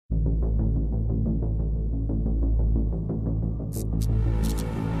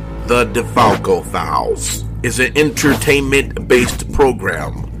The DeFalco Files is an entertainment-based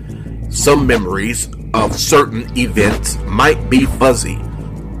program. Some memories of certain events might be fuzzy.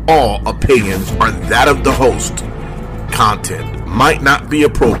 All opinions are that of the host. Content might not be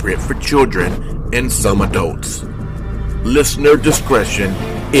appropriate for children and some adults. Listener discretion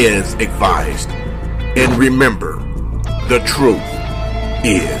is advised. And remember, the truth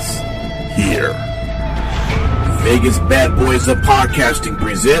is here. Vegas Bad Boys of Podcasting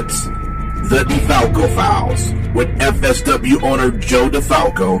presents The DeFalco Files with FSW owner Joe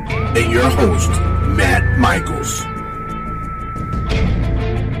DeFalco and your host, Matt Michaels.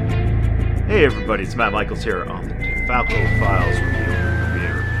 Hey everybody, it's Matt Michaels here on the DeFalco Files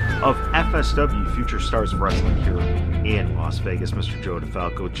review of FSW Future Stars of Wrestling here in Las Vegas. Mr. Joe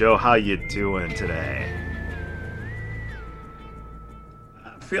DeFalco. Joe, how you doing today?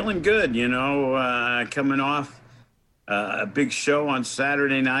 Feeling good, coming off a big show on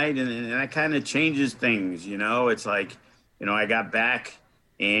Saturday night, and that kind of changes things, It's like, I got back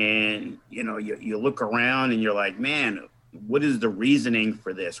and, you look around and you're like, man, what is the reasoning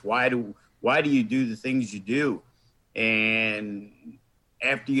for this? Why do you do the things you do? And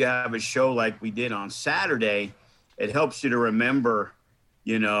after you have a show like we did on Saturday, it helps you to remember,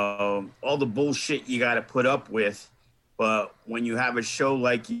 all the bullshit you got to put up with. But when you have a show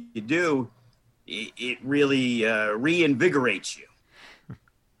like you do, it really reinvigorates you.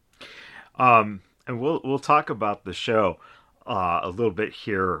 And we'll talk about the show a little bit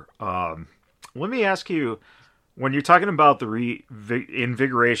here. Let me ask you, when you're talking about the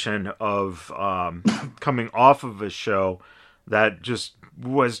reinvigoration of coming off of a show that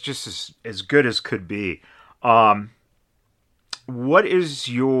was just as good as could be, what is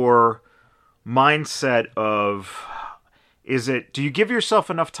your mindset of? Do you give yourself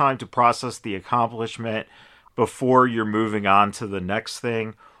enough time to process the accomplishment before you're moving on to the next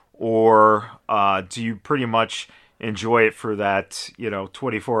thing? Or do you pretty much enjoy it for that,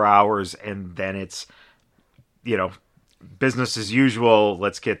 24 hours and then it's, business as usual,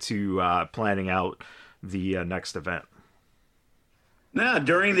 let's get to planning out the next event? No,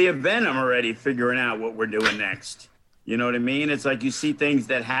 during the event, I'm already figuring out what we're doing next. You know what I mean? It's like you see things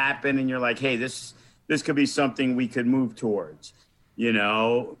that happen and you're like, hey, this could be something we could move towards,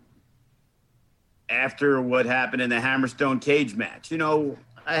 after what happened in the Hammerstone cage match.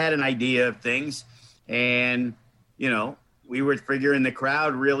 I had an idea of things and, we were figuring the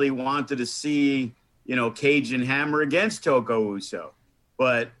crowd really wanted to see, Cage and Hammer against Toko Uso.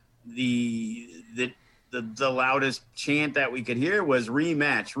 But the loudest chant that we could hear was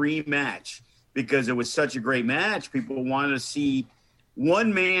rematch, because it was such a great match. People wanted to see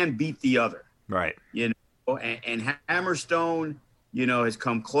one man beat the other. Right. And Hammerstone, has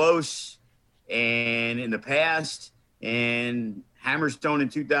come close and in the past, and Hammerstone in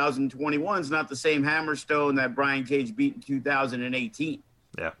 2021 is not the same Hammerstone that Brian Cage beat in 2018.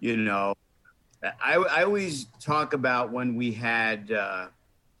 Yeah. I always talk about when we had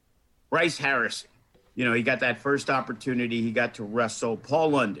Bryce Harrison. He got that first opportunity. He got to wrestle Paul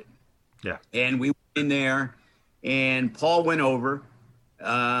London. Yeah. And we went in there and Paul went over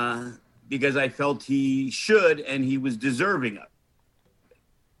because I felt he should and he was deserving of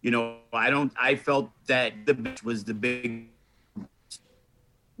it. I felt that the match was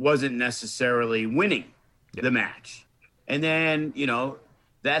wasn't necessarily winning the match. And then,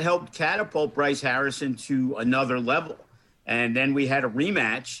 that helped catapult Bryce Harrison to another level. And then we had a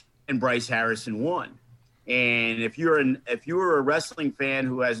rematch and Bryce Harrison won. And if you were a wrestling fan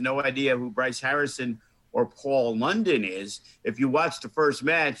who has no idea who Bryce Harrison or Paul London is, if you watched the first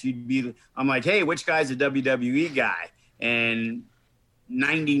match, I'm like, hey, which guy's a WWE guy? And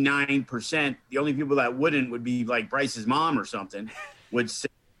 99%, the only people that wouldn't would be like Bryce's mom or something, would say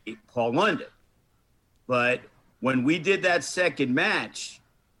Paul London. But when we did that second match,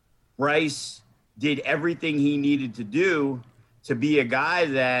 Bryce did everything he needed to do to be a guy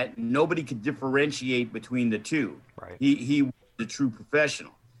that nobody could differentiate between the two. Right. He was a true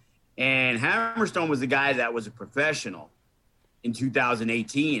professional. And Hammerstone was the guy that was a professional in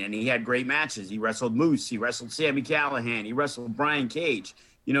 2018, and he had great matches. He wrestled Moose. He wrestled Sami Callihan. He wrestled Brian Cage.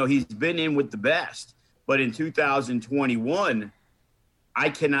 He's been in with the best. But in 2021, I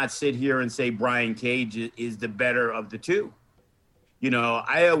cannot sit here and say Brian Cage is the better of the two.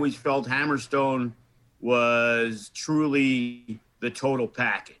 I always felt Hammerstone was truly the total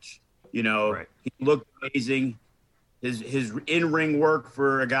package. Right. He looked amazing. His in-ring work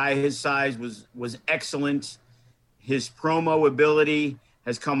for a guy his size was excellent. His promo ability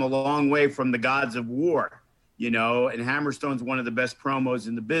has come a long way from the Gods of War, and Hammerstone's one of the best promos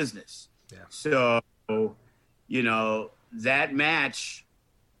in the business. Yeah. So, that match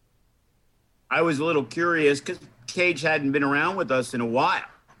I was a little curious because Cage hadn't been around with us in a while.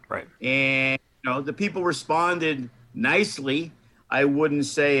 Right. And, the people responded nicely. I wouldn't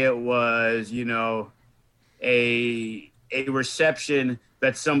say it was, a reception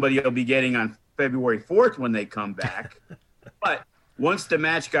that somebody will be getting on February 4th when they come back. But once the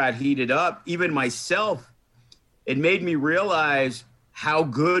match got heated up, even myself, it made me realize how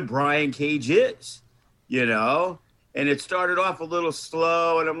good Brian Cage is, And it started off a little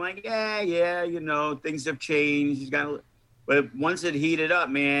slow, and I'm like, yeah, things have changed. But once it heated up,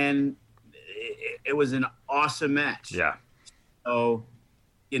 man, it was an awesome match. Yeah. So,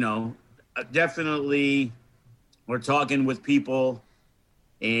 definitely we're talking with people,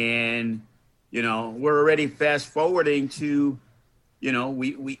 and, we're already fast forwarding to,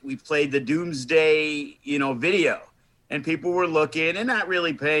 we played the Doomsday, video, and people were looking and not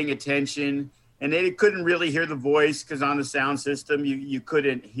really paying attention, and they couldn't really hear the voice because on the sound system, you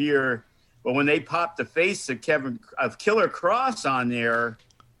couldn't hear. But when they popped the face of Killer Cross on there,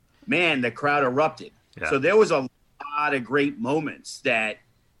 man, the crowd erupted. Yeah. So there was a lot of great moments that,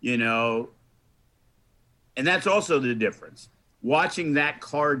 and that's also the difference. Watching that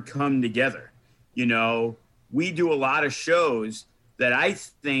card come together, we do a lot of shows that I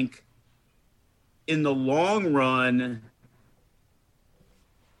think in the long run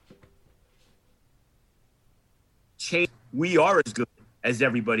we are as good as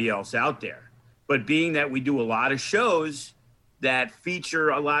everybody else out there. But being that we do a lot of shows that feature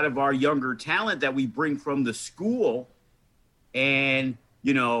a lot of our younger talent that we bring from the school, and,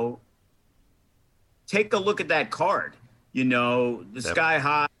 take a look at that card. The Sky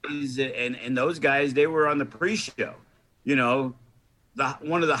Highs and those guys, they were on the pre-show.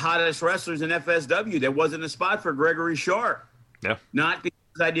 One of the hottest wrestlers in FSW, there wasn't a spot for Gregory Sharp. Yeah. Not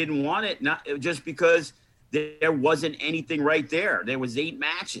because I didn't want it, not just because there wasn't anything right there. There was 8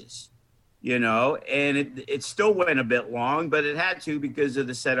 matches, and it still went a bit long, but it had to because of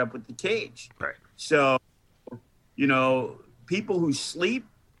the setup with the cage. Right. So, people who sleep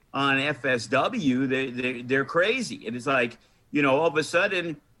on FSW, they're crazy. And it's like, all of a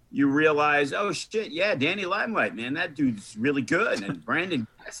sudden you realize, oh shit, yeah, Danny Limelight, man, that dude's really good. And Brandon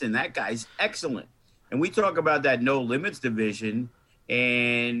Gasson, that guy's excellent. And we talk about that No Limits division,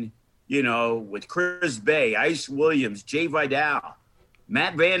 and with Chris Bay, Ice Williams, Jay Vidal,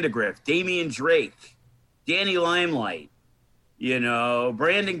 Matt Vandegrift, Damian Drake, Danny Limelight,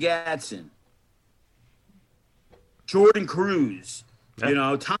 Brandon Gatson, Jordan Cruz,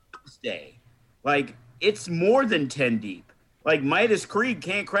 Thomas Day. Like, it's more than 10 deep. Like, Midas Creed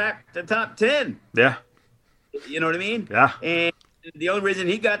can't crack the top 10. Yeah. You know what I mean? Yeah. And the only reason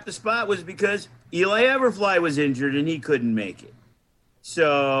he got the spot was because Eli Everfly was injured and he couldn't make it.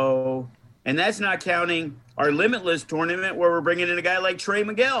 So, and that's not counting our Limitless tournament where we're bringing in a guy like Trey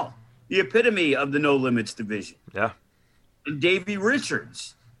Miguel, the epitome of the No Limits division. Yeah. And Davey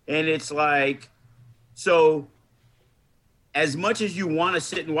Richards. And it's like, so as much as you want to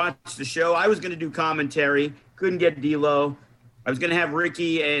sit and watch the show, I was going to do commentary, couldn't get D'Lo. I was going to have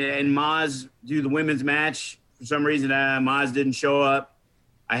Ricky and Maz do the women's match. For some reason, Maz didn't show up.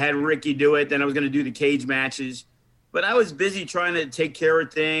 I had Ricky do it. Then I was going to do the cage matches. But I was busy trying to take care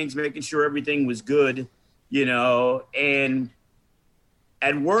of things, making sure everything was good, And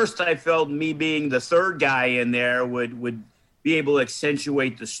at worst, I felt me being the third guy in there would be able to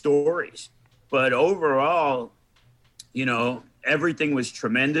accentuate the stories. But overall, everything was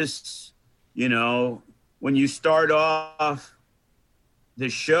tremendous. When you start off the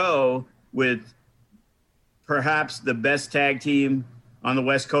show with perhaps the best tag team on the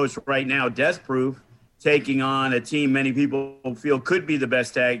West Coast right now, Death Proof, taking on a team many people feel could be the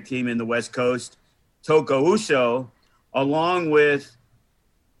best tag team in the West Coast, Toko Uso, along with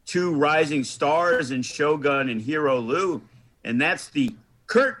 2 rising stars in Shogun and Hero Lou, and that's the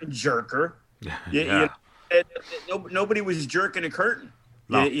curtain jerker. Yeah. Nobody was jerking a curtain.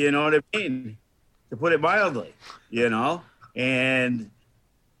 No. You know what I mean? To put it mildly, and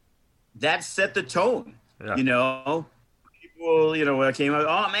that set the tone. Yeah. People, when I came out,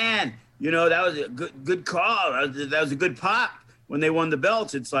 oh man, that was a good call. That was a good pop when they won the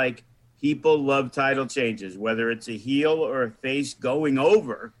belts. It's like people love title changes, whether it's a heel or a face going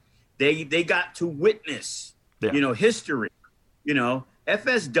over. They got to witness, history.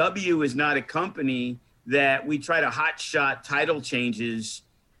 FSW is not a company that we try to hotshot title changes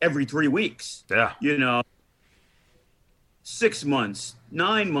every 3 weeks. Yeah. 6 months,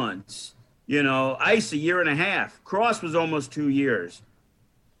 9 months. Ice a year and a half. Cross was almost 2 years.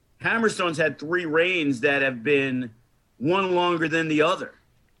 Hammerstone's had 3 reigns that have been one longer than the other. Right.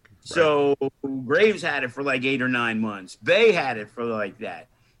 So Graves had it for like 8 or 9 months. Bay had it for like that.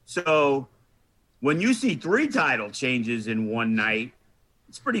 So, when you see 3 title changes in one night,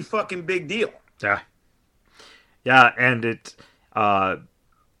 it's a pretty fucking big deal. Yeah, and it, I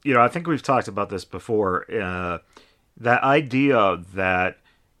think we've talked about this before. That idea that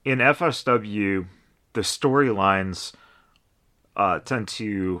in FSW, the storylines tend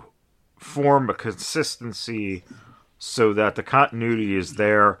to form a consistency so that the continuity is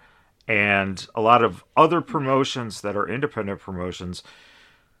there, and a lot of other promotions that are independent promotions,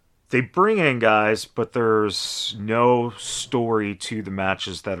 they bring in guys, but there's no story to the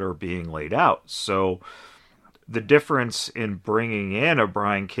matches that are being laid out. So the difference in bringing in a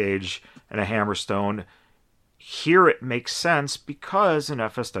Brian Cage and a Hammerstone, here it makes sense because in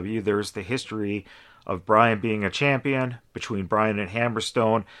FSW there's the history of Brian being a champion between Brian and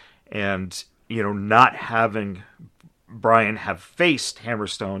Hammerstone, and not having Brian have faced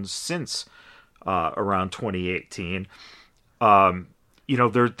Hammerstone since around 2018.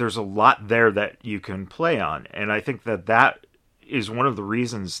 There's a lot there that you can play on, and I think that is one of the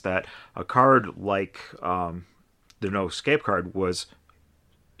reasons that a card like the No Escape card was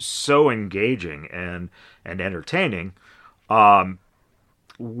so engaging and entertaining.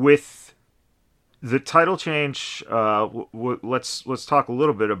 With the title change, let's talk a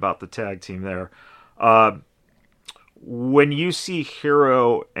little bit about the tag team there. When you see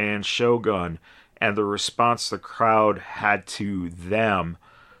Hero and Shogun and the response the crowd had to them,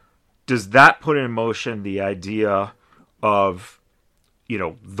 does that put in motion the idea of,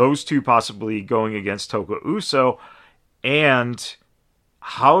 those two possibly going against Toka Uso? And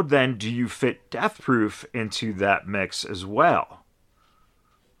how then do you fit Death Proof into that mix as well?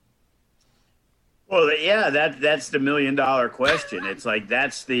 Well, yeah, that's the $1 million question. It's like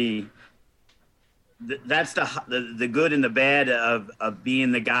that's the good and the bad of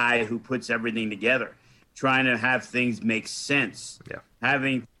being the guy who puts everything together, trying to have things make sense. Yeah.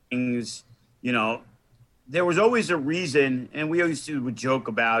 Having things, there was always a reason, and we always would joke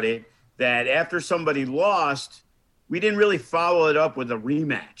about it, that after somebody lost, we didn't really follow it up with a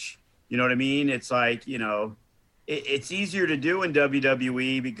rematch. You know what I mean? It's like, it's easier to do in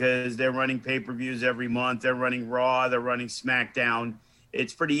WWE because they're running pay-per-views every month. They're running Raw. They're running SmackDown.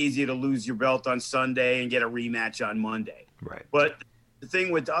 It's pretty easy to lose your belt on Sunday and get a rematch on Monday. Right. But the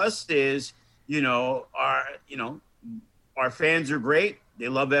thing with us is, our fans are great. They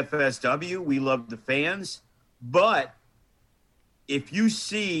love FSW. We love the fans. But if you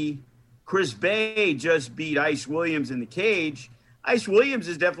see Chris Bay just beat Ice Williams in the cage, Ice Williams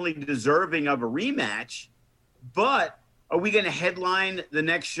is definitely deserving of a rematch. But are we going to headline the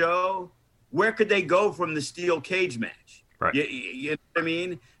next show? Where could they go from the steel cage match? Right. You know what I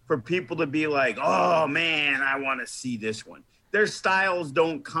mean? For people to be like, oh, man, I want to see this one. Their styles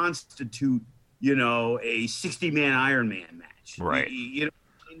don't constitute, a 60-man Iron Man match. Right. You know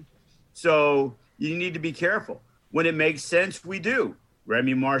what I mean? So you need to be careful. When it makes sense, we do.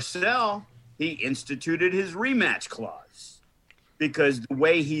 Remy Marcel, he instituted his rematch clause because the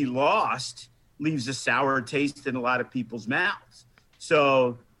way he lost leaves a sour taste in a lot of people's mouths.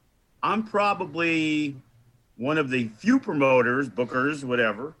 So I'm probably one of the few promoters, bookers,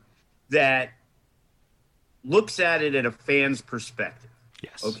 whatever, that looks at it at a fan's perspective.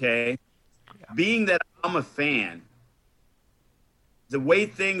 Yes. Okay? Yeah. Being that I'm a fan, the way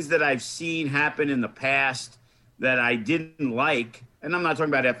things that I've seen happen in the past that I didn't like, and I'm not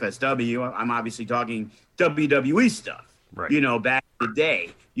talking about FSW, I'm obviously talking WWE stuff. Right. Back in the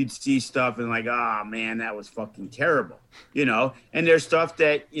day, you'd see stuff and like, oh, man, that was fucking terrible, And there's stuff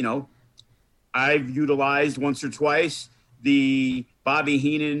that, I've utilized once or twice. The Bobby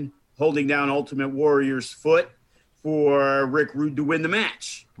Heenan holding down Ultimate Warrior's foot for Rick Rude to win the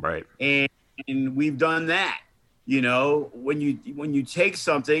match. Right. And we've done that. When you take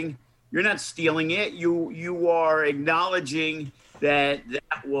something, you're not stealing it. You are acknowledging that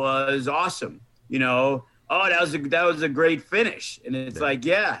was awesome. Oh, that was a great finish. And it's like,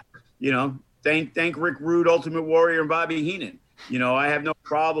 yeah, thank Rick Rude, Ultimate Warrior, and Bobby Heenan. I have no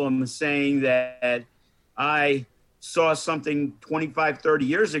problem saying that I saw something 25, 30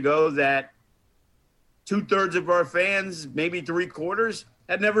 years ago that 2/3 of our fans, maybe 3/4,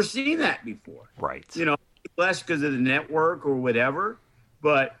 had never seen that before. Right. Less because of the network or whatever,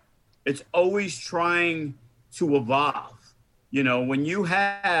 but it's always trying to evolve. When you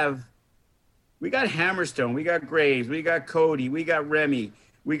have, we got Hammerstone, we got Graves, we got Cody, we got Remy,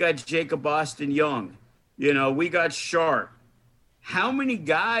 we got Jacob Austin Young, we got Sharp. How many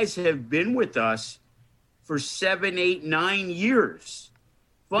guys have been with us for 7, 8, 9 years?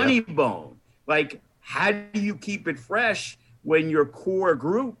 Funny Bone. Like, how do you keep it fresh when your core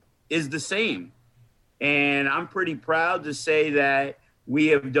group is the same? And I'm pretty proud to say that we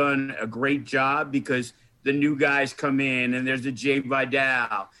have done a great job because the new guys come in and there's a Jay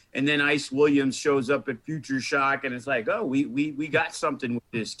Vidal and then Ice Williams shows up at Future Shock and it's like, oh, we got something with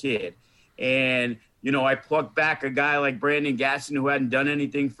this kid. And, you know, I plucked back a guy like Brandon Gaston who hadn't done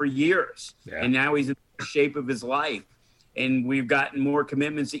anything for years. Yeah. And now he's in the shape of his life. And we've gotten more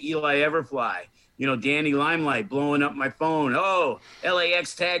commitments to Eli Everfly. You know, Danny Limelight blowing up my phone. Oh,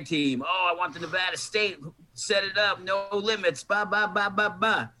 LAX tag team. Oh, I want the Nevada State. Set it up. No limits. Ba, ba, ba, ba,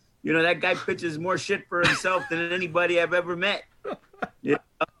 ba. You know, that guy pitches more shit for himself than anybody I've ever met. You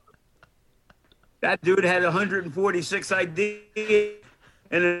know? That dude had 146 ideas.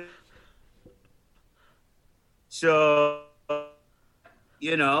 And so,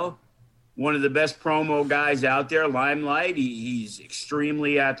 you know, one of the best promo guys out there, Limelight. He's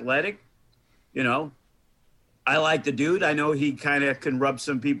extremely athletic. You know, I like the dude. I know he kind of can rub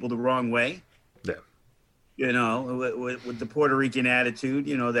some people the wrong way. Yeah. You know, with the Puerto Rican attitude,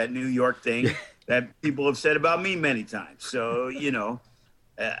 you know, that New York thing that people have said about me many times. So, you know,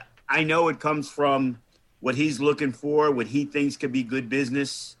 I know it comes from what he's looking for, what he thinks could be good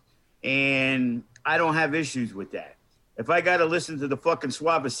business. And I don't have issues with that. If I got to listen to the fucking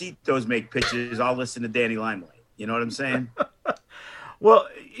Suavecitos make pitches, I'll listen to Danny Limelight. You know what I'm saying? Well,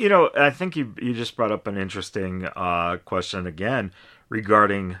 you know, I think you just brought up an interesting question again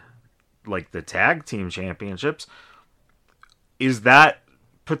regarding like the tag team championships. Is that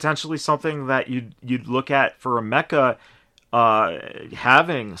potentially something that you'd look at for a Mecca,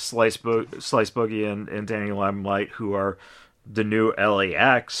 having Slice Boogie and Danny Limelight, who are the new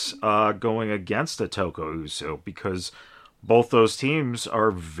LAX, going against a Toko Uso, because both those teams are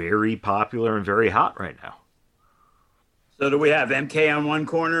very popular and very hot right now. So do we have MK on one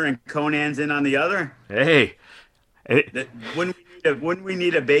corner and Conan's in on the other? Hey. Wouldn't we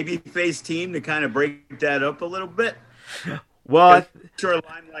need a babyface team to kind of break that up a little bit? Well, I'm sure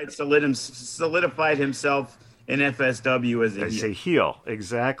Limelight solidified himself in FSW as a heel. A heel.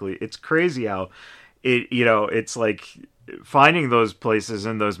 Exactly. It's crazy how it's like finding those places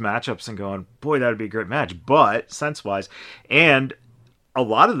in those matchups and going, boy, that would be a great match. But sense-wise, and a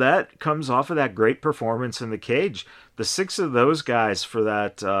lot of that comes off of that great performance in the cage. The 6 of those guys for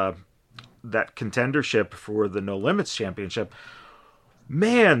that contendership for the No Limits Championship,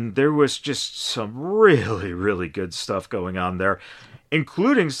 man, there was just some really, really good stuff going on there,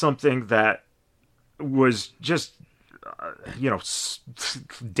 including something that was just,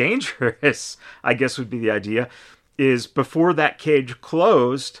 dangerous, I guess would be the idea, is before that cage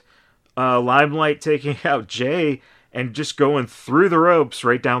closed, Limelight taking out Jay and just going through the ropes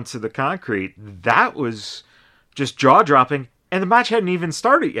right down to the concrete. That was just jaw-dropping, and the match hadn't even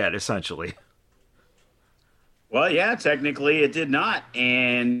started yet, essentially. Well, yeah, technically it did not.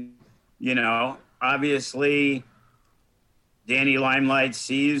 And, you know, obviously Danny Limelight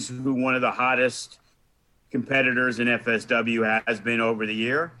sees who one of the hottest competitors in FSW has been over the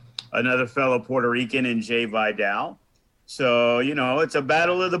year. Another fellow Puerto Rican in Jay Vidal. So, you know, it's a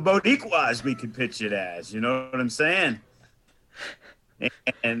battle of the Boricuas we could pitch it as. You know what I'm saying?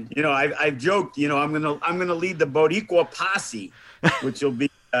 And you know, I've joked, you know, I'm gonna lead the Boricua posse, which will be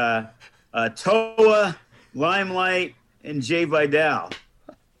Toa, Limelight, and Jay Vidal.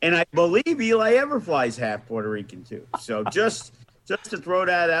 And I believe Eli Everfly's half Puerto Rican too. So just to throw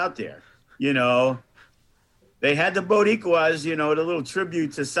that out there, you know, they had the Boricuas, you know, the little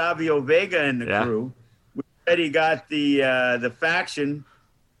tribute to Savio Vega and the crew. We already got the faction.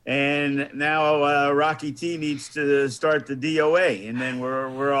 And now Rocky T needs to start the DOA, and then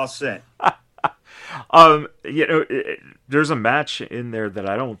we're all set. You know, there's a match in there that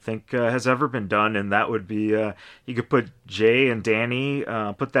I don't think has ever been done, and that would be you could put Jay and Danny,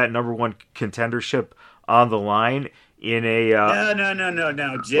 put that number one contendership on the line in a.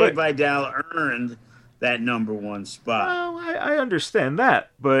 No. Jay Vidal earned that number one spot. Well, I understand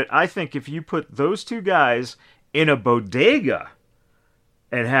that, but I think if you put those two guys in a bodega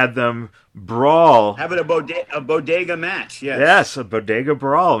and had them brawl. Have it a bodega match, yes. Yes, a bodega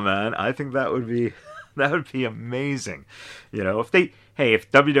brawl, man. I think that would be amazing. You know, if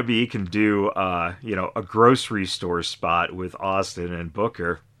WWE can do a grocery store spot with Austin and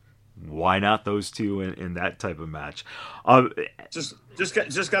Booker, why not those two in that type of match? Just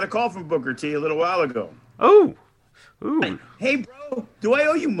got a call from Booker T a little while ago. Oh. Ooh. Hey bro, do I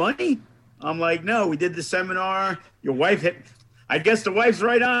owe you money? I'm like, no, we did the seminar. Your wife hit. I guess the wife's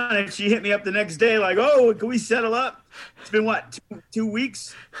right on it. She hit me up the next day like, oh, can we settle up? It's been, what, two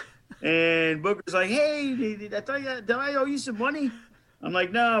weeks? And Booker's like, hey, did I owe you some money? I'm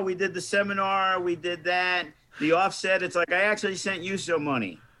like, no, we did the seminar. We did that. The offset, it's like, I actually sent you some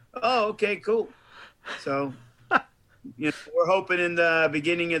money. Oh, okay, cool. So, we're hoping in the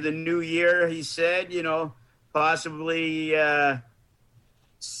beginning of the new year, he said, possibly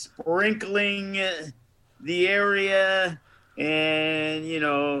sprinkling the area and,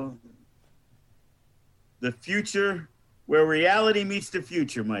 the future, where reality meets the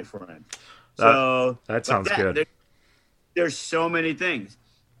future, my friend. That sounds good. There's so many things.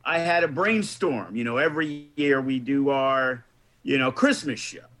 I had a brainstorm. Every year we do our, Christmas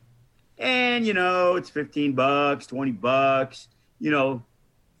show. And, it's $15, $20,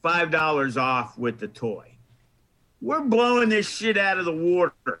 $5 off with the toy. We're blowing this shit out of the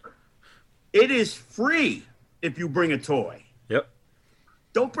water. It is free if you bring a toy. Yep.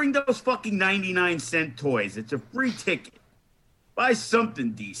 Don't bring those fucking 99-cent toys. It's a free ticket. Buy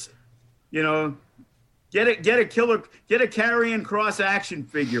something decent. Get a carrying cross action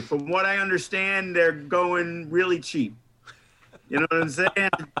figure. From what I understand, they're going really cheap. You know what I'm saying?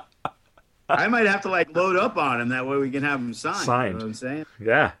 I might have to load up on them. That way we can have them signed. You know what I'm saying?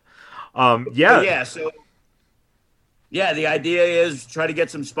 Yeah. The idea is try to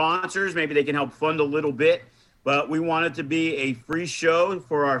get some sponsors. Maybe they can help fund a little bit. But we want it to be a free show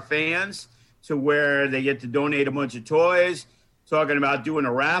for our fans, to where they get to donate a bunch of toys. Talking about doing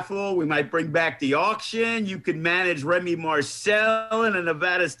a raffle. We might bring back the auction. You could manage Remy Marcel in a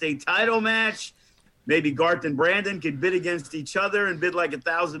Nevada State title match. Maybe Garth and Brandon could bid against each other and bid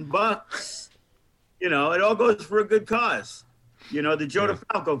 $1,000. It all goes for a good cause. The Joe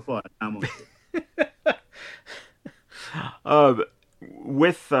DeFalco Fund.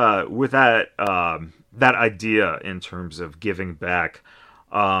 With that idea in terms of giving back,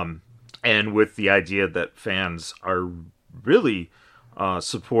 and with the idea that fans are really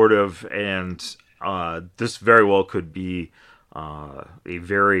supportive, and this very well could be a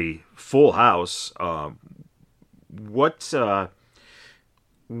very full house. What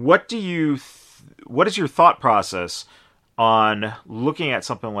is your thought process on looking at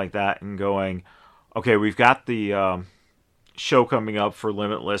something like that and going, okay, we've got the show coming up for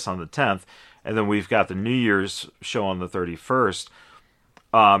Limitless on the 10th, and then we've got the New Year's show on the 31st,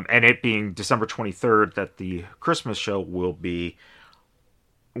 and it being December 23rd that the Christmas show will be.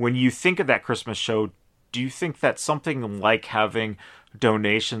 When you think of that Christmas show, do you think that something like having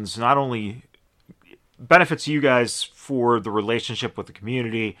donations not only benefits you guys for the relationship with the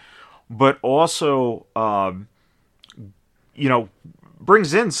community, but also,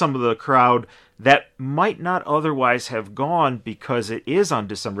 brings in some of the crowd that might not otherwise have gone, because it is on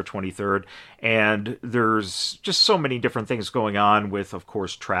December 23rd, and there's just so many different things going on with, of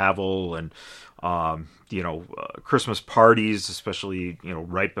course, travel and, Christmas parties, especially,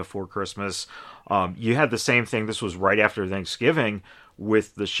 right before Christmas. You had the same thing. This was right after Thanksgiving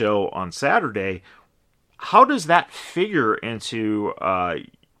with the show on Saturday. How does that figure into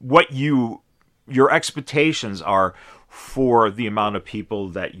what your expectations are for the amount of people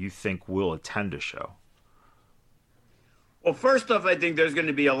that you think will attend a show? Well, first off, I think there's going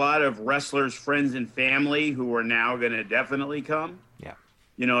to be a lot of wrestlers, friends, and family who are now going to definitely come. Yeah.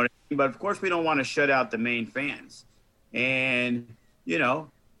 You know what I mean? But of course, we don't want to shut out the main fans. And,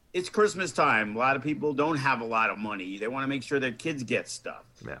 it's Christmas time. A lot of people don't have a lot of money. They want to make sure their kids get stuff.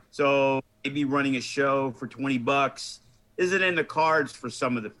 Yeah. So maybe running a show for $20 isn't in the cards for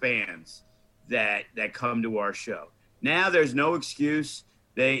some of the fans that come to our show. Now there's no excuse.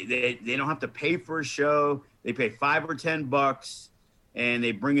 They don't have to pay for a show. They pay $5 or $10 and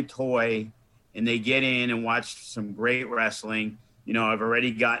they bring a toy and they get in and watch some great wrestling. I've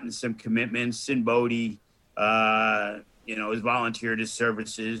already gotten some commitments. Sin Bodie, has volunteered his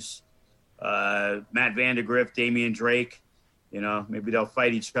services. Matt Vandegrift, Damian Drake, maybe they'll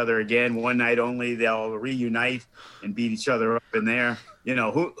fight each other again. One night only, they'll reunite and beat each other up in there.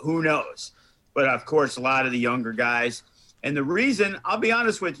 Who knows? But of course, a lot of the younger guys. And the reason, I'll be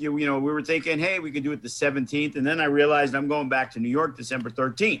honest with you, we were thinking, hey, we could do it the 17th. And then I realized I'm going back to New York December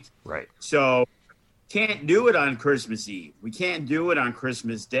 13th. Right. So can't do it on Christmas Eve. We can't do it on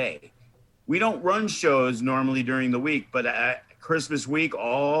Christmas Day. We don't run shows normally during the week, but Christmas week,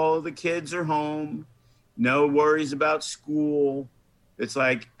 all the kids are home. No worries about school. It's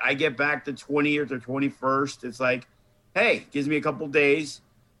like I get back the 20th or 21st. It's like, hey, gives me a couple days,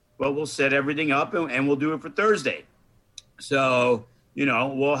 but we'll set everything up and we'll do it for Thursday. So,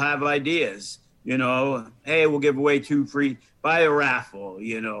 we'll have ideas. Hey, we'll give away 2 free, buy a raffle,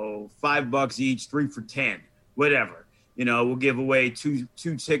 $5 each, 3 for 10, whatever. We'll give away two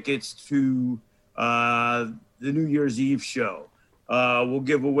tickets to the New Year's Eve show. We'll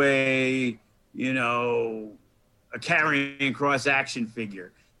give away, a carrying cross action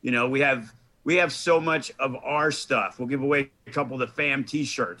figure. We have we have so much of our stuff. We'll give away a couple of the fam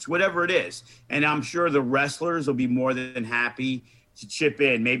T-shirts, whatever it is. And I'm sure the wrestlers will be more than happy to chip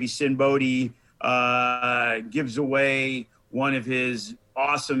in. Maybe Sin Bodhi gives away one of his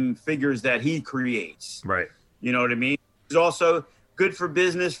awesome figures that he creates. Right. You know what I mean? It's also good for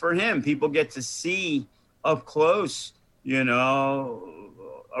business for him. People get to see up close, you know,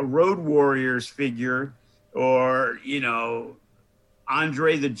 a Road Warriors figure or, you know,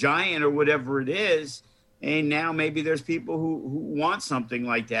 Andre the Giant or whatever it is. And now maybe there's people who want something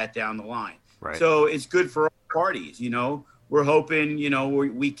like that down the line. Right. So it's good for all parties, you know. We're hoping, you know,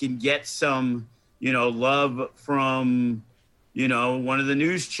 we can get some, you know, love from, you know, one of the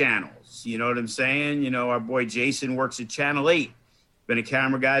news channels. You know what I'm saying? You know, our boy Jason works at Channel 8. Been a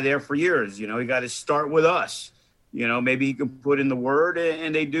camera guy there for years. You know, he got to start with us. You know, maybe he can put in the word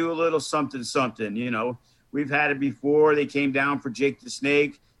and they do a little something, you know. We've had it before. They came down for Jake the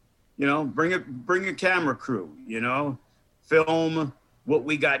Snake. You know, bring a camera crew, you know, film what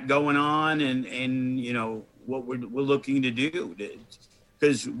we got going on and you know, what we're looking to do.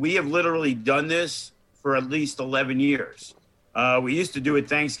 Because we have literally done this for at least 11 years. We used to do it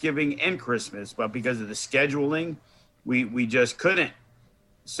Thanksgiving and Christmas, but because of the scheduling, we just couldn't.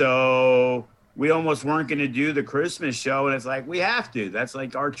 So we almost weren't going to do the Christmas show. And it's like, we have to. That's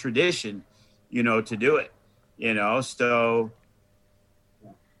like our tradition, you know, to do it. You know, so,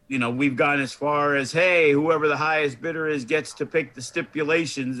 you know, we've gone as far as, hey, whoever the highest bidder is gets to pick the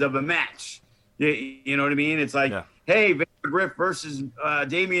stipulations of a match. You know what I mean? It's like, hey, Vader Griff versus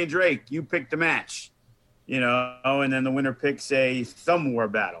Damian Drake, you pick the match, you know, and then the winner picks a thumb war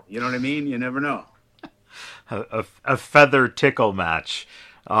battle. You know what I mean? You never know. A feather tickle match.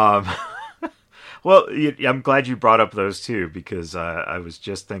 Well, I'm glad you brought up those two because I was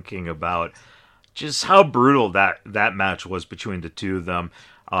just thinking about just how brutal that match was between the two of them.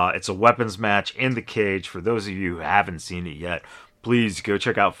 It's a weapons match in the cage. For those of you who haven't seen it yet, please go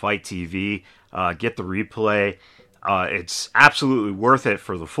check out Fight TV. Get the replay. It's absolutely worth it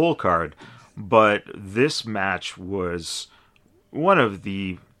for the full card. But this match was one of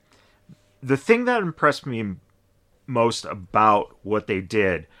the thing that impressed me most about what they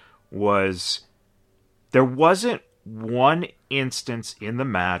did was there wasn't one instance in the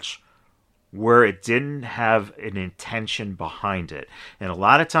match where it didn't have an intention behind it. And a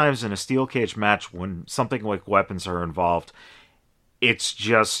lot of times in a steel cage match, when something like weapons are involved, it's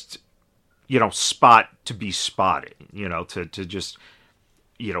just, you know, spot to be spotted, you know, to just,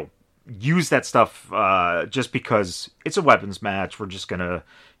 you know, use that stuff just because it's a weapons match. We're just going to,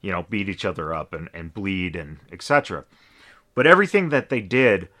 you know, beat each other up and bleed and etc. But everything that they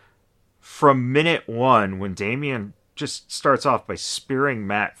did from minute one, when Damian just starts off by spearing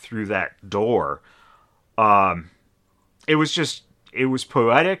Matt through that door, it was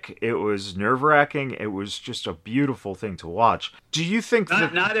poetic, it was nerve-wracking, it was just a beautiful thing to watch. Do you think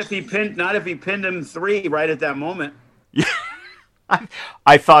not if he pinned him 3 right at that moment? Yeah.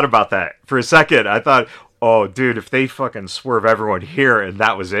 I thought about that for a second. I thought, oh dude, if they fucking swerve everyone here and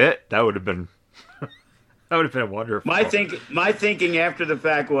that was it, that would have been wonderful. My thinking after the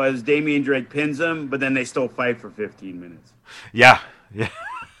fact was Damian Drake pins him, but then they still fight for 15 minutes. Yeah.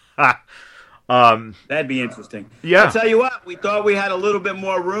 That'd be interesting. Yeah. I'll tell you what, we thought we had a little bit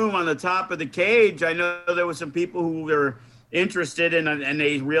more room on the top of the cage. I know there were some people who were interested and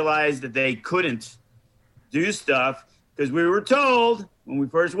they realized that they couldn't do stuff because we were told when we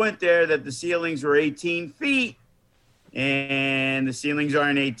first went there that the ceilings were 18 feet and the ceilings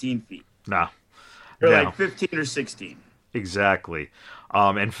aren't 18 feet. No. They're like 15 or 16. Exactly.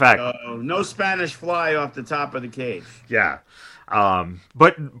 In fact, no Spanish fly off the top of the cage. Yeah.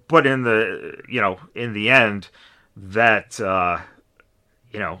 But in the end, that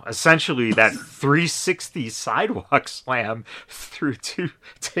essentially that 360 sidewalk slam through 2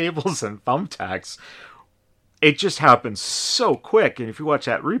 tables and thumbtacks, it just happens so quick. And if you watch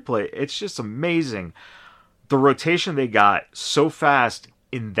that replay, it's just amazing. The rotation they got so fast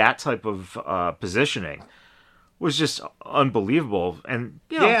in that type of positioning was just unbelievable. And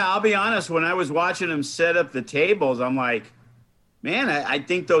yeah, I'll be honest, when I was watching them set up the tables, I'm like, man, I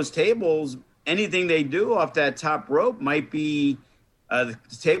think those tables, anything they do off that top rope might be the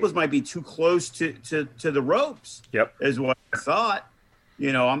tables might be too close to the ropes. Yep, is what I thought.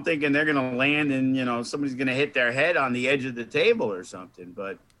 I'm thinking they're going to land and somebody's going to hit their head on the edge of the table or something.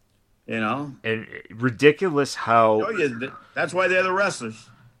 But and ridiculous how that's why they're the wrestlers.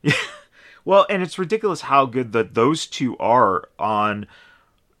 Yeah. Well, and it's ridiculous how good that those two are on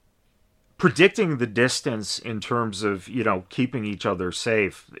predicting the distance in terms of, keeping each other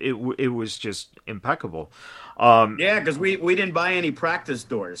safe. It was just impeccable. Yeah, because we didn't buy any practice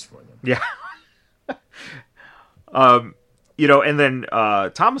doors for them. Yeah. And then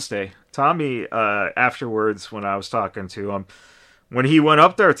Tommy, afterwards, when I was talking to him, when he went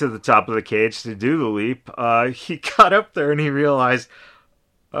up there to the top of the cage to do the leap, he got up there and he realized,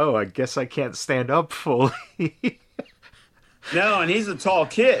 oh, I guess I can't stand up fully. No, and he's a tall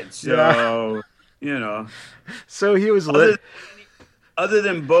kid, so, So he was Other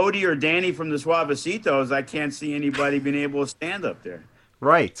than Bodie or Danny from the Suavecitos, I can't see anybody being able to stand up there.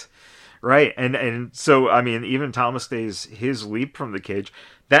 Right. And so, I mean, even Thomas Day's his leap from the cage,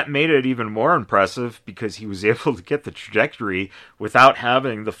 that made it even more impressive because he was able to get the trajectory without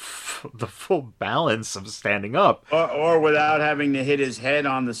having the full balance of standing up. Or without having to hit his head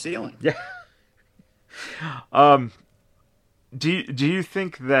on the ceiling. Yeah. Do you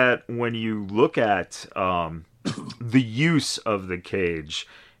think that when you look at the use of the cage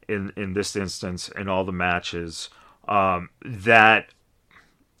in this instance in all the matches, that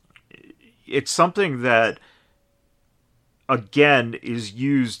it's something that again is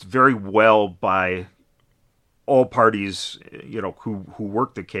used very well by all parties, who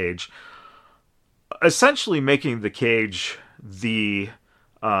work the cage, essentially making the cage the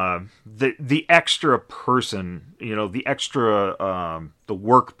extra person, the extra the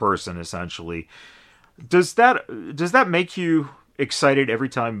work person, essentially. Does that make you excited every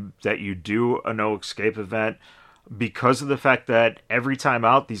time that you do a no escape event, because of the fact that every time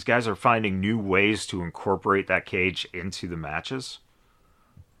out these guys are finding new ways to incorporate that cage into the matches?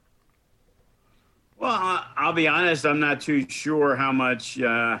 Well, I'll be honest, I'm not too sure how much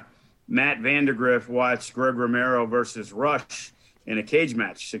Matt Vandergriff watched Greg Romero versus Rush in a cage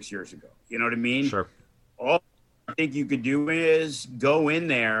match 6 years ago. You know what I mean? Sure. All I think you could do is go in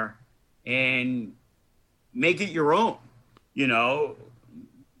there and make it your own.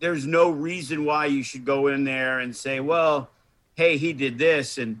 There's no reason why you should go in there and say, well, hey, he did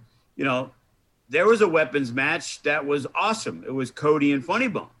this. And, there was a weapons match that was awesome. It was Cody and Funny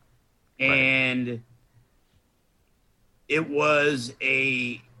Bone. And it was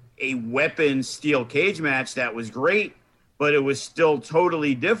a weapons steel cage match that was great, but it was still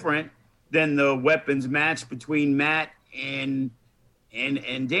totally different than the weapons match between Matt and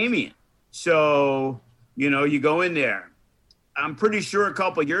Damian. So, you go in there. I'm pretty sure a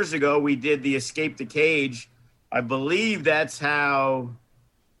couple of years ago we did the Escape the Cage. I believe that's how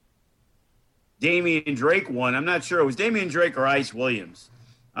Damian Drake won. I'm not sure. It was Damian Drake or Ice Williams.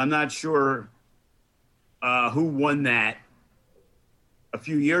 I'm not sure who won that a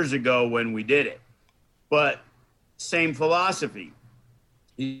few years ago when we did it. But same philosophy.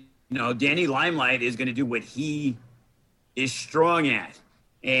 Danny Limelight is going to do what he is strong at.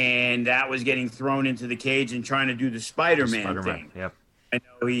 And that was getting thrown into the cage and trying to do the Spider-Man thing. Yep. I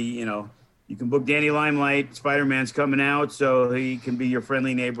know you can book Danny Limelight. Spider-Man's coming out, so he can be your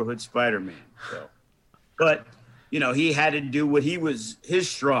friendly neighborhood Spider-Man. So, but he had to do what his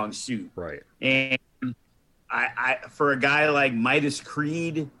strong suit. Right. And I for a guy like Midas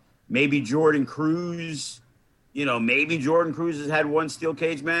Creed, maybe Jordan Cruz, maybe Jordan Cruz has had one steel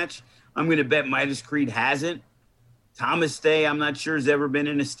cage match. I'm going to bet Midas Creed hasn't. Thomas Day, I'm not sure, has ever been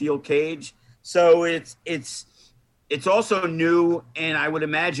in a steel cage. So it's also new, and I would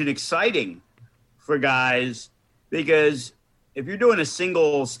imagine exciting for guys, because if you're doing a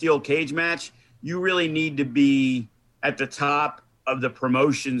single steel cage match, you really need to be at the top of the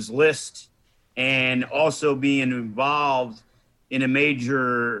promotions list and also being involved in a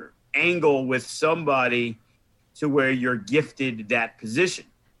major angle with somebody to where you're gifted that position.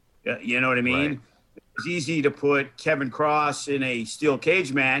 You know what I mean? Right. It's easy to put Kevin Cross in a steel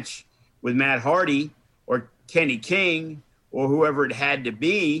cage match with Matt Hardy or Kenny King or whoever it had to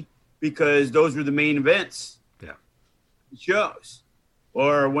be, because those were the main events. Yeah. Shows.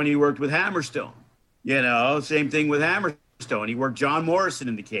 Or when he worked with Hammerstone, same thing with Hammerstone. He worked John Morrison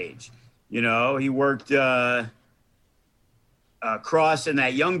in the cage. He worked Cross and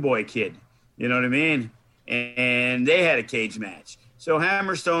that young boy kid. You know what I mean? And they had a cage match. So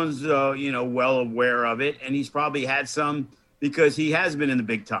Hammerstone's, well aware of it, and he's probably had some because he has been in the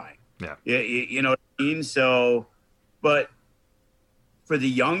big time. Yeah. You know what I mean? So, but for the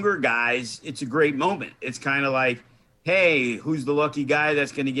younger guys, it's a great moment. It's kind of like, hey, who's the lucky guy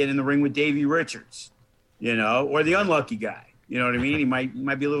that's going to get in the ring with Davey Richards? Or the unlucky guy. You know what I mean? He might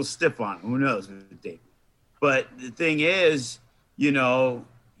be a little stiff on him. Who knows with Davey? But the thing is, you're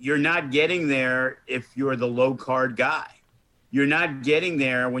not getting there if you're the low card guy. You're not getting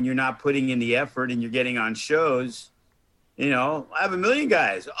there when you're not putting in the effort and you're getting on shows. I have a million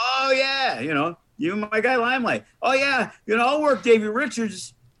guys. Oh, yeah. You and my guy Limelight. Oh, yeah. I'll work Davey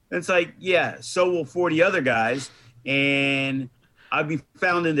Richards. And it's like, yeah, so will 40 other guys. And I'll be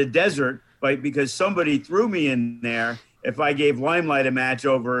found in the desert but because somebody threw me in there if I gave Limelight a match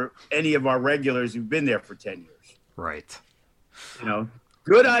over any of our regulars who've been there for 10 years. Right.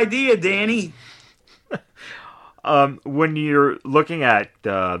 Good idea, Danny. When you're looking at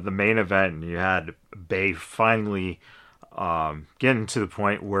the main event, and you had Bay finally getting to the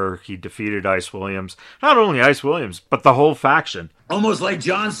point where he defeated Ice Williams. Not only Ice Williams, but the whole faction. Almost like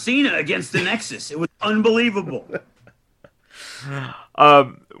John Cena against the Nexus. It was unbelievable.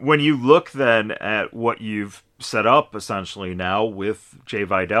 When you look then at what you've set up essentially now with Jay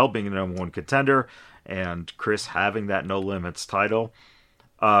Vidal being the number one contender and Chris having that No Limits title,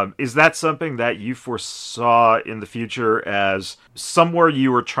 is that something that you foresaw in the future as somewhere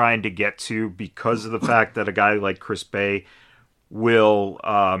you were trying to get to because of the fact that a guy like Chris Bay will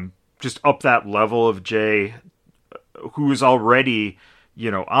just up that level of Jay, who is already,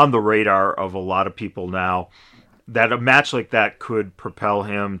 on the radar of a lot of people now, that a match like that could propel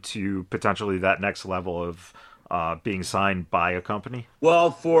him to potentially that next level of being signed by a company? Well,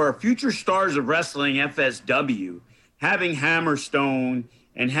 for future stars of wrestling, FSW, having Hammerstone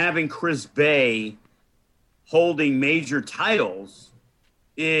and having Chris Bay holding major titles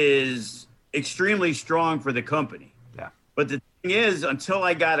is extremely strong for the company. Yeah. But the thing is, until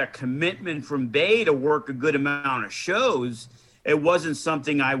I got a commitment from Bay to work a good amount of shows, it wasn't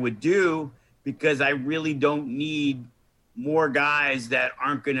something I would do because I really don't need more guys that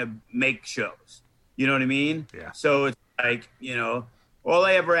aren't going to make shows. You know what I mean? Yeah. So it's like, all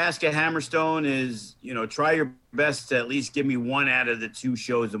I ever ask at Hammerstone is, try your best to at least give me one out of the 2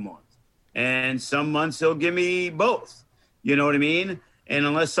 shows a month. And some months he'll give me both. You know what I mean? And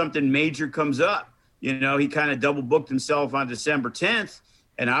unless something major comes up, he kind of double booked himself on December 10th.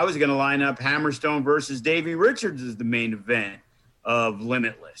 And I was going to line up Hammerstone versus Davey Richards as the main event of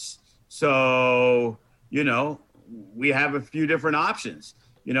Limitless. So, we have a few different options.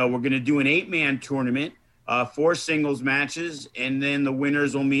 We're going to do an 8-man tournament, 4 singles matches, and then the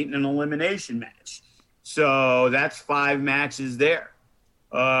winners will meet in an elimination match. So that's 5 matches there.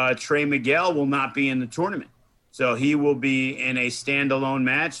 Trey Miguel will not be in the tournament. So he will be in a standalone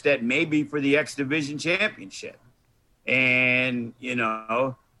match that may be for the X Division Championship. And,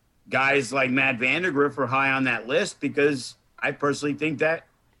 guys like Matt Vandergriff are high on that list because I personally think that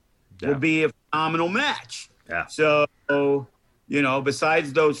will be a phenomenal match. Yeah. So,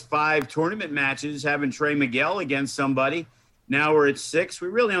 besides those 5 tournament matches, having Trey Miguel against somebody, now we're at 6. We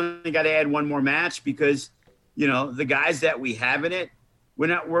really only got to add 1 more match because, the guys that we have in it, we're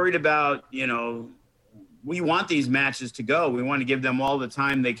not worried about, we want these matches to go. We want to give them all the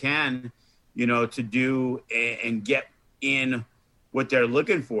time they can, to do and get in what they're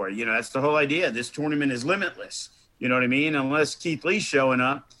looking for. That's the whole idea. This tournament is limitless. You know what I mean? Unless Keith Lee's showing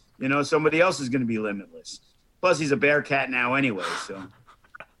up, somebody else is going to be limitless. Plus, he's a Bearcat now anyway. So,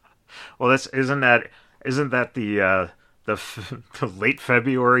 well, isn't that the late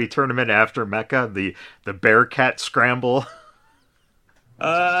February tournament after Mecca, the Bearcat Scramble?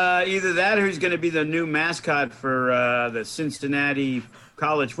 Either that, or he's going to be the new mascot for the Cincinnati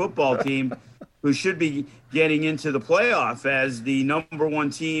college football team, who should be getting into the playoff as the number 1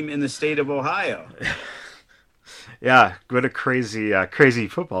 team in the state of Ohio. Yeah, what a crazy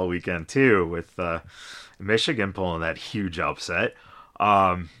football weekend too, with Michigan pulling that huge upset.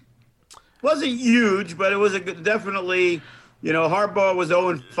 Wasn't huge, but it was definitely, Harbaugh was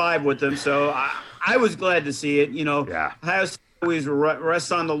 0-5 with them, so I was glad to see it. Yeah. Ohio State always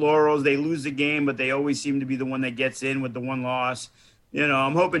rests on the laurels. They lose the game, but they always seem to be the one that gets in with the 1 loss.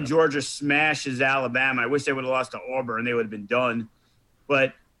 I'm hoping Georgia smashes Alabama. I wish they would have lost to Auburn. They would have been done.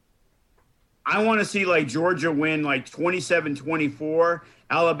 But I want to see Georgia win 27-24,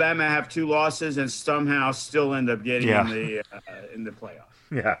 Alabama have 2 losses, and somehow still end up getting in the playoff.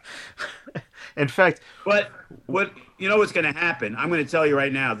 Yeah. In fact, but what's going to happen? I'm going to tell you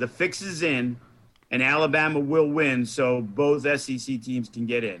right now. The fix is in, and Alabama will win, so both SEC teams can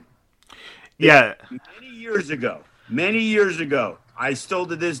get in. Yeah. Many years ago, I still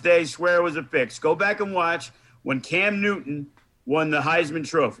to this day swear it was a fix. Go back and watch when Cam Newton won the Heisman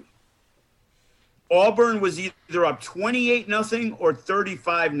Trophy. Auburn was either up 28-0 or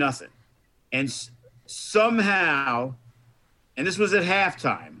 35-0. And somehow, and this was at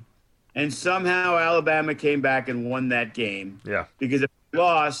halftime, and somehow Alabama came back and won that game. Yeah. Because if they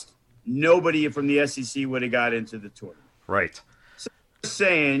lost, nobody from the SEC would have got into the tournament. Right. So just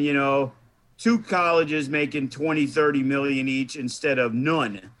saying, 2 colleges making 20-30 million each instead of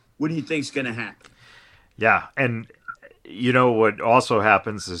none. What do you think's going to happen? Yeah, and what also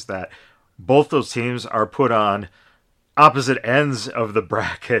happens is that both those teams are put on opposite ends of the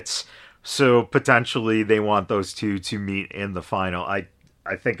brackets, so potentially they want those 2 to meet in the final. I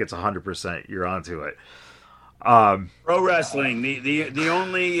I think it's 100%. You're onto it. Pro wrestling, the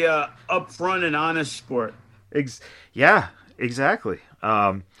only upfront and honest sport. Yeah, exactly.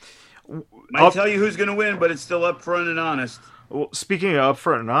 Might tell you who's going to win, but it's still upfront and honest. Well, speaking of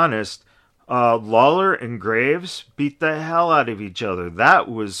upfront and honest, Lawler and Graves beat the hell out of each other. That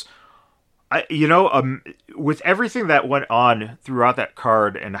was, with everything that went on throughout that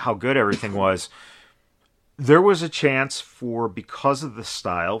card and how good everything was, there was a chance for, because of the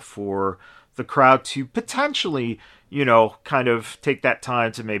style, for the crowd to potentially, kind of take that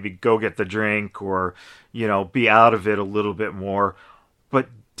time to maybe go get the drink or, be out of it a little bit more. But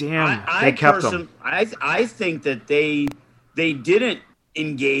damn, they kept them. I think that they didn't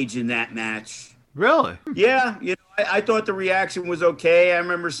engage in that match. Really? Yeah. I thought the reaction was okay. I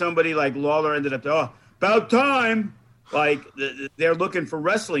remember somebody like Lawler ended up, about time. Like they're looking for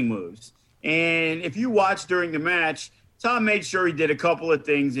wrestling moves. And if you watch during the match, Tom made sure he did a couple of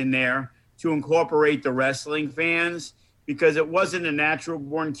things in there to incorporate the wrestling fans, because it wasn't a Natural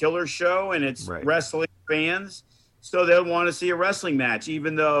Born Killer show and it's wrestling fans. So they'll want to see a wrestling match,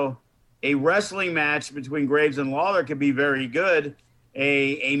 even though a wrestling match between Graves and Lawler could be very good.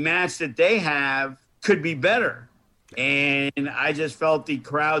 A match that they have could be better. And I just felt the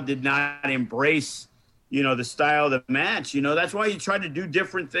crowd did not embrace, the style of the match. That's why you try to do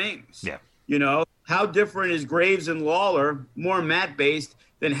different things. Yeah. How different is Graves and Lawler, more mat-based,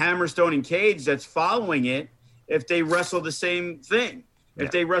 than Hammerstone and Cage that's following it if they wrestle the same thing? Yeah.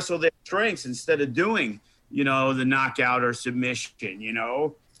 If they wrestle their strengths instead of doing, the knockout or submission, you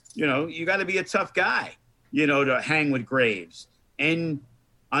got to be a tough guy, to hang with Graves. And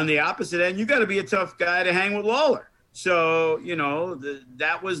on the opposite end, you got to be a tough guy to hang with Lawler. So,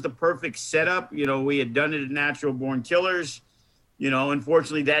 that was the perfect setup. We had done it at Natural Born Killers.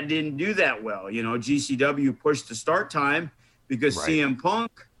 Unfortunately, that didn't do that well. GCW pushed the start time because CM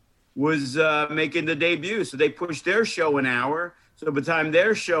Punk was making the debut. So they pushed their show an hour. So by the time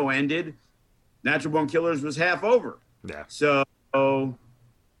their show ended, Natural Born Killers was half over. Yeah. So,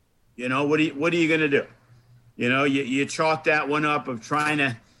 what are you going to do? You chalk that one up of trying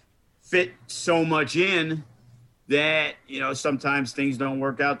to fit so much in that, sometimes things don't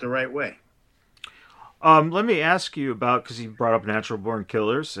work out the right way. Let me ask you about, because you brought up Natural Born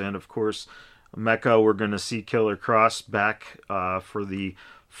Killers, and of course, Mecca, we're going to see Killer Cross back for the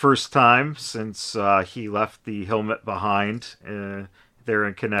first time since he left the helmet behind there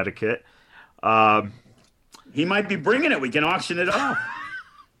in Connecticut. He might be bringing it. We can auction it off.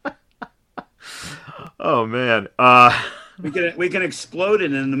 Oh, man. We can explode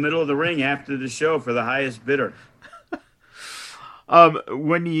it in the middle of the ring after the show for the highest bidder.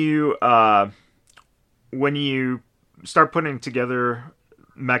 When you start putting together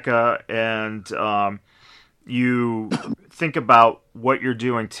Mecca and you think about what you're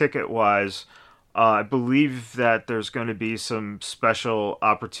doing ticket-wise, I believe that there's going to be some special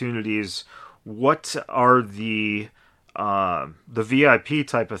opportunities. What are the VIP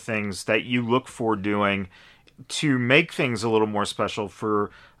type of things that you look for doing to make things a little more special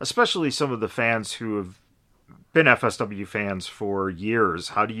for especially some of the fans who have been FSW fans for years?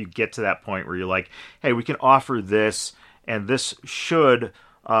 How do you get to that point where you're like, hey, we can offer this, and this should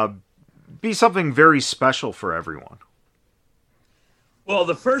be something very special for everyone? Well,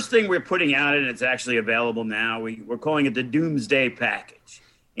 the first thing we're putting out, and it's actually available now, we're calling it the Doomsday Package.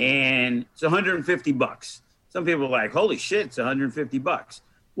 And it's $150. Some people are like, holy shit, it's $150.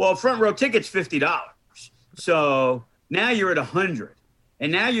 Well, front row ticket's $50. So now you're at $100.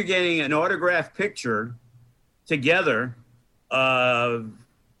 And now you're getting an autographed picture together of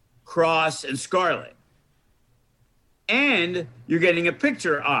Cross and Scarlett. And you're getting a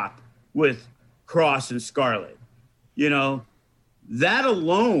picture op with Cross and Scarlett. That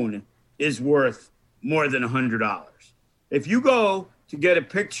alone is worth more than $100. If you go to get a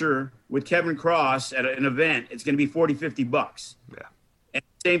picture with Kevin Cross at an event, it's going to be $40-$50. Yeah. And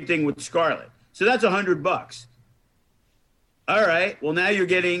same thing with Scarlett. So that's $100. All right. Well, now you're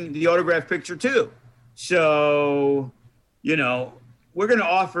getting the autographed picture too. So, we're going to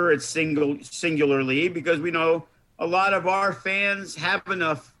offer it singularly because we know a lot of our fans have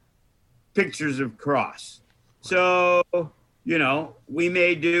enough pictures of Cross. So, we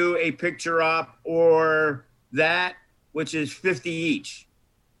may do a picture op or that, which is 50 each.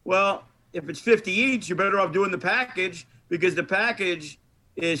 Well, if it's 50 each, you're better off doing the package because the package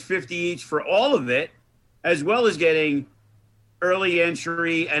is 50 each for all of it, as well as getting early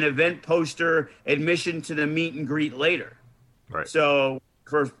entry, an event poster, admission to the meet and greet later. Right. So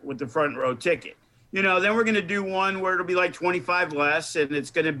first with the front row ticket, then we're going to do one where it'll be like 25 less, and it's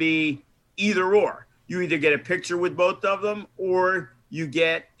going to be either or. You either get a picture with both of them or you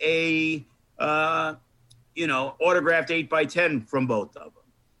get a, autographed 8x10 from both of them.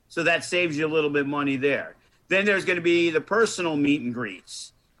 So that saves you a little bit of money there. Then there's going to be the personal meet and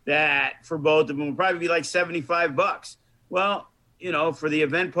greets that for both of them will probably be like $75. Well, for the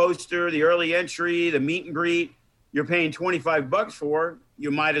event poster, the early entry, the meet and greet, you're paying $25 for.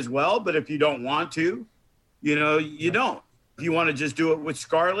 You might as well, but if you don't want to, you don't. If you want to just do it with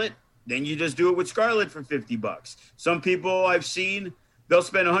Scarlett, then you just do it with Scarlett for $50. Some people I've seen, they'll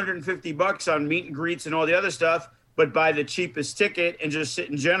spend $150 on meet and greets and all the other stuff, but buy the cheapest ticket and just sit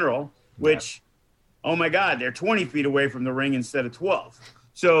in general, which, oh my God, they're 20 feet away from the ring instead of 12.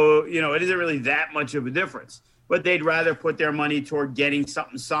 So, it isn't really that much of a difference, but they'd rather put their money toward getting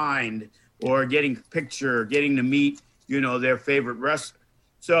something signed or getting a picture, getting to meet, their favorite wrestler.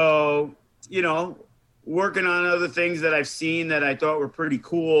 So, working on other things that I've seen that I thought were pretty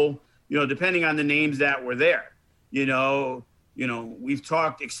cool, depending on the names that were there. We've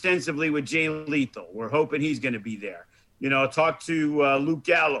talked extensively with Jay Lethal. We're hoping he's going to be there. Talked to Luke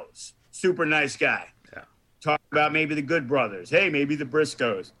Gallows, super nice guy. Yeah. Talk about maybe the Good Brothers. Hey, maybe the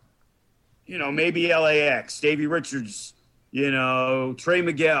Briscoes. Maybe LAX, Davey Richards, Trey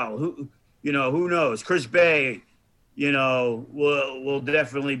Miguel. Who knows? Chris Bay, will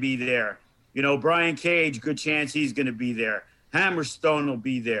definitely be there. Brian Cage, good chance he's going to be there. Hammerstone will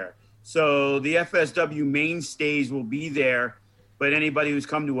be there. So the FSW mainstays will be there, but anybody who's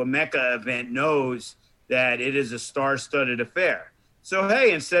come to a Mecca event knows that it is a star-studded affair. So,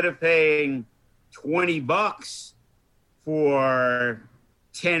 hey, instead of paying $20 for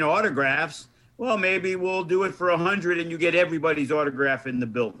 10 autographs, well, maybe we'll do it for 100 and you get everybody's autograph in the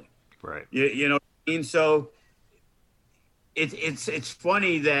building. Right. You know what I mean? So it's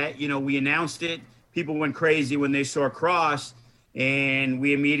funny that, we announced it. People went crazy when they saw Cross, and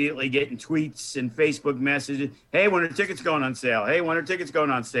we immediately getting tweets and Facebook messages. Hey, when are tickets going on sale? Hey, when are tickets going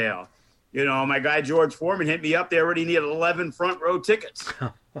on sale? My guy George Foreman hit me up. They already need 11 front row tickets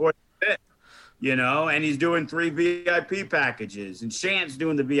for the event, and he's doing 3 VIP packages, and Shant's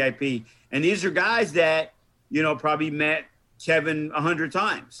doing the VIP. And these are guys that, probably met Kevin 100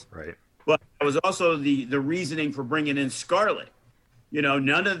 times. Right. But that was also the reasoning for bringing in Scarlett.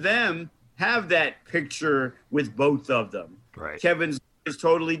 None of them have that picture with both of them. Right. Kevin's is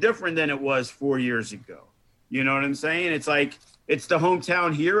totally different than it was 4 years ago. You know what I'm saying? It's like it's the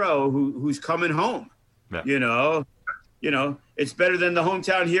hometown hero who's coming home. Yeah. It's better than the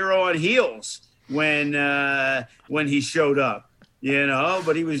hometown hero on heels when he showed up.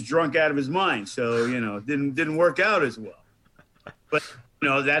 But he was drunk out of his mind, so didn't work out as well. But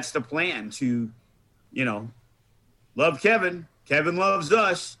that's the plan to, love Kevin. Kevin loves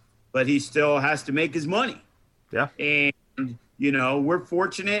us, but he still has to make his money. Yeah. And, we're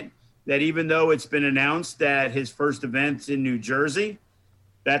fortunate that even though it's been announced that his first event's in New Jersey,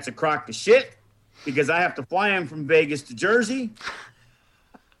 that's a crock of shit because I have to fly him from Vegas to Jersey.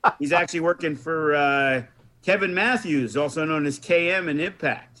 He's actually working for Kevin Matthews, also known as KM and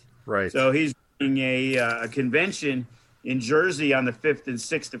Impact. Right. So he's doing a convention in Jersey on the 5th and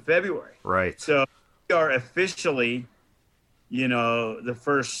 6th of February. Right. So we are officially, the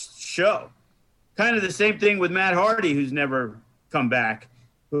first show. Kind of the same thing with Matt Hardy, who's never come back,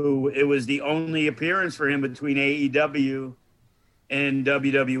 who it was the only appearance for him between AEW and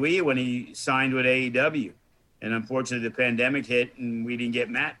WWE when he signed with AEW. And unfortunately, the pandemic hit and we didn't get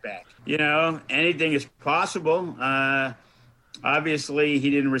Matt back. Anything is possible. Obviously, he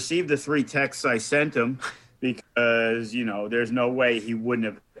didn't receive the 3 texts I sent him because, there's no way he wouldn't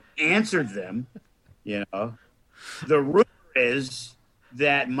have answered them. The rumor is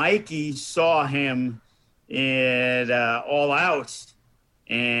that Mikey saw him at All Out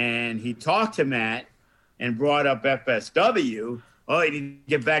and he talked to Matt and brought up FSW. Oh, he didn't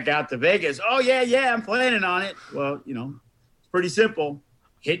get back out to Vegas. Oh, yeah, I'm planning on it. Well, it's pretty simple.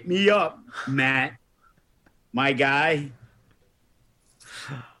 Hit me up, Matt, my guy.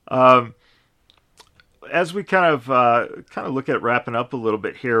 As we kind of look at wrapping up a little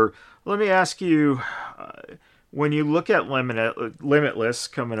bit here, let me ask you, when you look at Limitless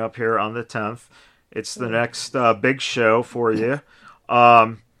coming up here on the 10th, it's the next big show for you.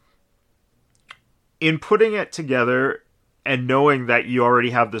 In putting it together and knowing that you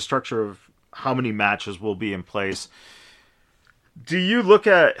already have the structure of how many matches will be in place, do you look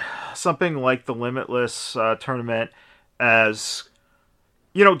at something like the Limitless tournament as,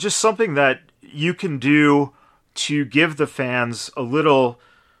 just something that you can do to give the fans a little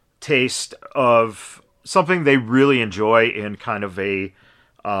taste of something they really enjoy in kind of a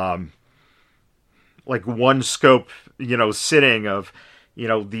like one scope, sitting of,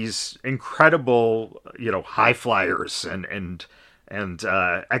 these incredible, high flyers and and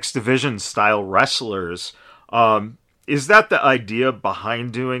X Division style wrestlers. Is that the idea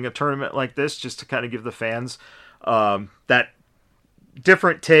behind doing a tournament like this, just to kind of give the fans that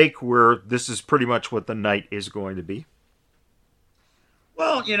different take where this is pretty much what the night is going to be?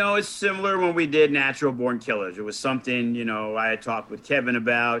 Well, it's similar when we did Natural Born Killers. It was something, I had talked with Kevin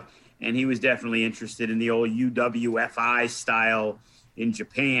about, and he was definitely interested in the old UWFI style in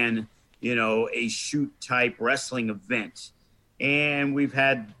Japan, a shoot type wrestling event. And we've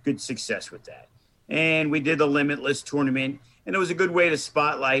had good success with that. And we did the Limitless tournament, and it was a good way to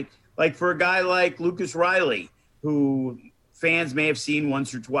spotlight, like for a guy like Lucas Riley, who fans may have seen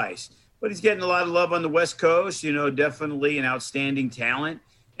once or twice, but he's getting a lot of love on the West Coast, definitely an outstanding talent.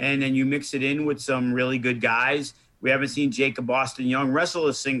 And then you mix it in with some really good guys. We haven't seen Jacob Austin Young wrestle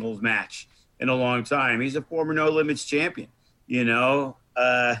a singles match in a long time. He's a former No Limits champion.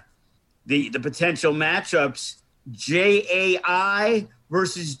 The potential matchups, JAI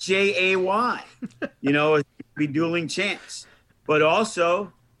versus JAY, be dueling champs. But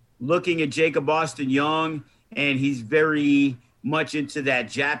also looking at Jacob Austin Young, and he's very much into that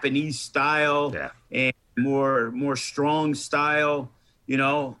Japanese style and more strong style.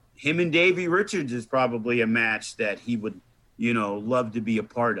 Him and Davey Richards is probably a match that he would, love to be a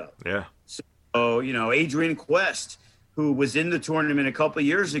part of. Yeah. So, Adrian Quest, who was in the tournament a couple of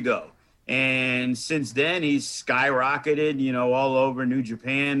years ago, and since then he's skyrocketed, all over New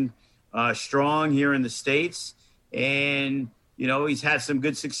Japan, strong here in the States. And, he's had some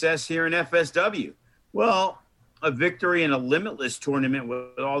good success here in FSW. Well, a victory in a Limitless tournament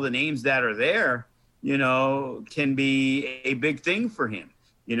with all the names that are there, can be a big thing for him.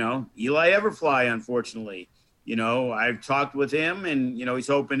 Eli Everfly, unfortunately, I've talked with him, and, he's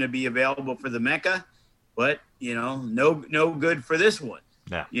hoping to be available for the Mecca, but, no good for this one.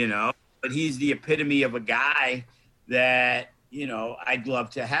 Yeah. But he's the epitome of a guy that, I'd love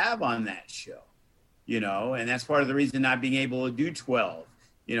to have on that show, and that's part of the reason not being able to do 12.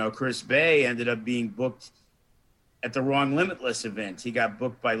 Chris Bay ended up being booked at the wrong Limitless event. He got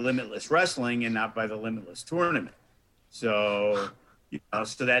booked by Limitless Wrestling and not by the Limitless tournament. So,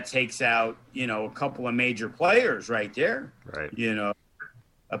 so that takes out, a couple of major players right there. Right.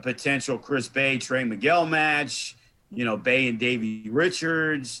 A potential Chris Bay, Trey Miguel match, Bay and Davey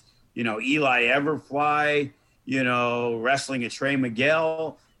Richards, Eli Everfly, wrestling a Trey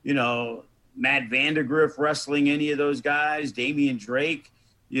Miguel, Matt Vandergriff wrestling any of those guys, Damian Drake,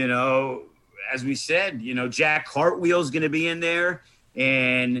 as we said, Jack Cartwheel's going to be in there,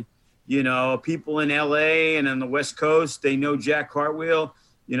 and, people in LA and on the West Coast, they know Jack Cartwheel.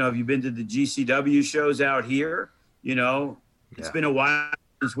 If you've been to the GCW shows out here, it's been a while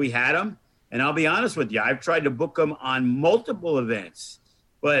since we had him. And I'll be honest with you, I've tried to book him on multiple events,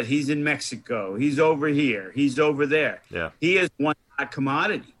 but he's in Mexico. He's over here. He's over there. Yeah. He is one hot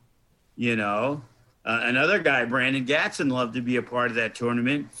commodity, Another guy, Brandon Gatson, loved to be a part of that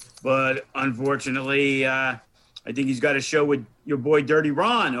tournament, but unfortunately, I think he's got a show with your boy Dirty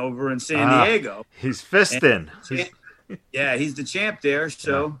Ron over in San Diego. He's fisting. He's the champ there,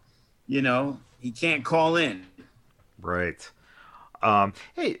 so, he can't call in. Right.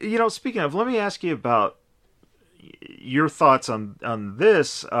 Hey, speaking of, let me ask you about your thoughts on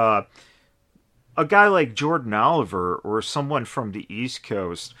this. A guy like Jordan Oliver or someone from the East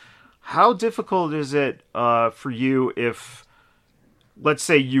Coast, how difficult is it for you if, let's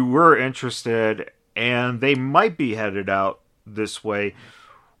say, you were interested and they might be headed out this way?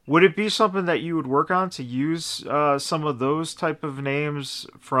 Would it be something that you would work on to use some of those type of names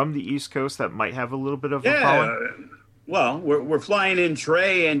from the East Coast that might have a little bit of a following? Well, we're flying in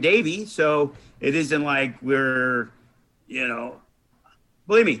Trey and Davey, so it isn't like we're,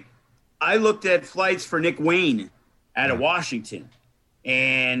 believe me, I looked at flights for Nick Wayne out of Washington,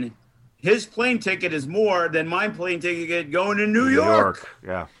 and his plane ticket is more than my plane ticket going to New York.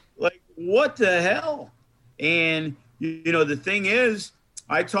 Yeah. Like, what the hell? And, the thing is,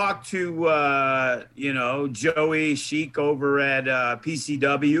 I talked to, Joey Sheik over at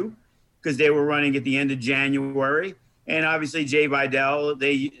PCW because they were running at the end of January. And obviously Jay Vidal,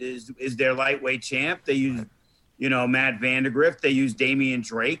 is their lightweight champ. They use, Matt Vandergriff. They use Damian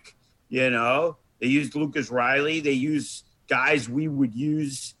Drake. They used Lucas Riley. They use guys we would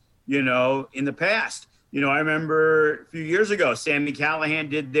use, in the past. I remember a few years ago, Sammy Callahan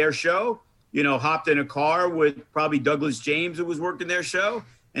did their show, hopped in a car with probably Douglas James, who was working their show,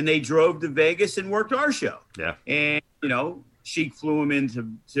 and they drove to Vegas and worked our show. Yeah. And, Sheik flew him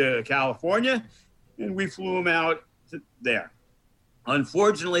into California, and we flew him out there.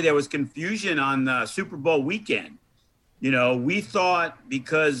 Unfortunately, there was confusion on the Super Bowl weekend. We thought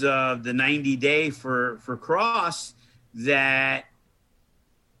because of the 90-day for Cross that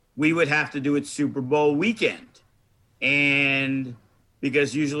we would have to do it Super Bowl weekend. And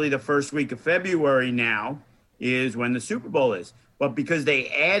because usually the first week of February now is when the Super Bowl is. But because they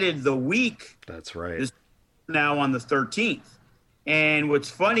added the week, that's right, it's now on the 13th. And what's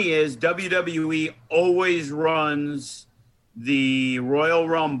funny is WWE always runs the Royal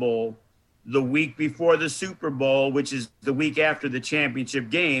Rumble the week before the Super Bowl, which is the week after the championship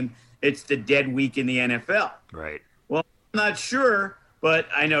game. It's the dead week in the NFL. Right. Well, I'm not sure, but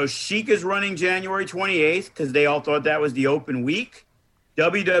I know Sheik is running January 28th because they all thought that was the open week.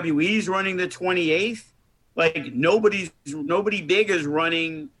 WWE's running the 28th. Like nobody big is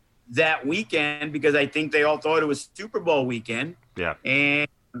running that weekend because I think they all thought it was Super Bowl weekend. Yeah. And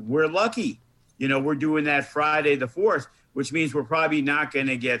we're lucky. We're doing that Friday the 4th, which means we're probably not going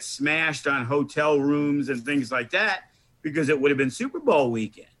to get smashed on hotel rooms and things like that because it would have been Super Bowl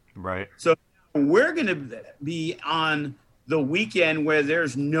weekend. Right. So we're going to be on the weekend where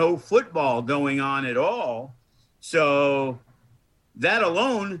there's no football going on at all. So that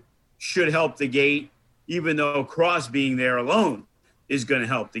alone should help the gate, even though Cross being there alone is going to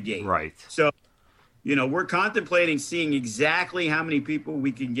help the gate. Right. So, we're contemplating seeing exactly how many people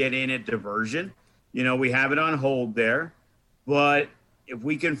we can get in at Diversion. We have it on hold there. But if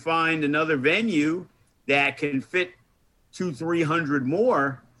we can find another venue that can fit 200-300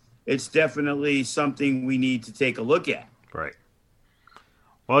 more, it's definitely something we need to take a look at. Right.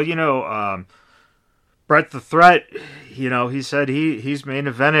 Well, Bret the Threat, he said he's main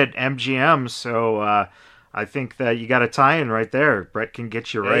evented MGM, so I think that you got a tie-in right there. Bret can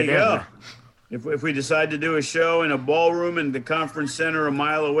get you right in there. If we decide to do a show in a ballroom in the conference center a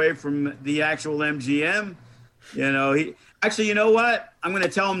mile away from the actual MGM, actually, you know what? I'm going to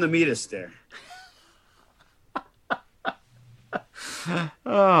tell him to meet us there.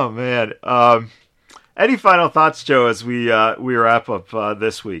 Oh man. Any final thoughts, Joe, as we wrap up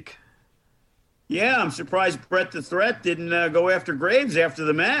this week? Yeah, I'm surprised Bret the Threat didn't go after Graves after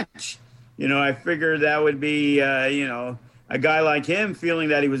the match. I figured that would be, a guy like him feeling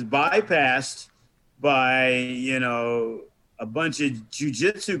that he was bypassed by, a bunch of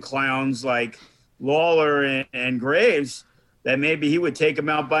jiu-jitsu clowns like Lawler and Graves, that maybe he would take him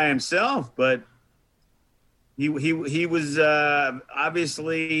out by himself. But he was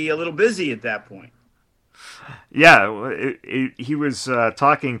obviously a little busy at that point. Yeah, he was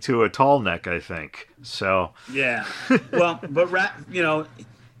talking to a tall neck, I think. So yeah, well, but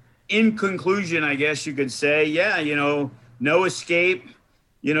in conclusion, I guess you could say, no escape.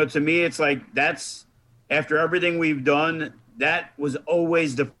 To me, it's like that's after everything we've done, that was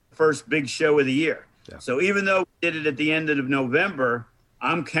always the first big show of the year. Yeah. So even though we did it at the end of November,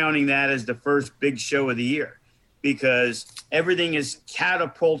 I'm counting that as the first big show of the year because everything is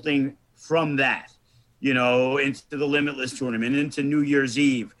catapulting from that. Into the Limitless tournament, into New Year's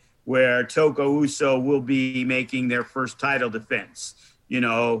Eve, where Toko Uso will be making their first title defense.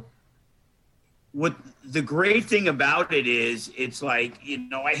 What the great thing about it is, it's like,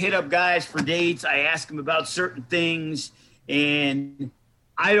 I hit up guys for dates. I ask them about certain things, and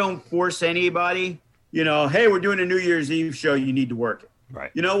I don't force anybody, hey, we're doing a New Year's Eve show. You need to work it. Right.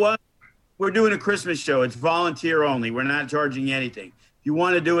 You know what? We're doing a Christmas show. It's volunteer only. We're not charging anything. If you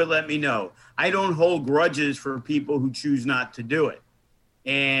want to do it, let me know. I don't hold grudges for people who choose not to do it.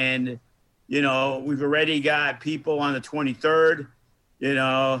 And, we've already got people on the 23rd,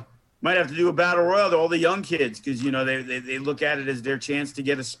 might have to do a battle royal to all the young kids because, they look at it as their chance to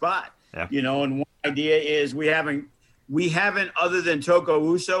get a spot. Yeah. And one idea is we haven't, other than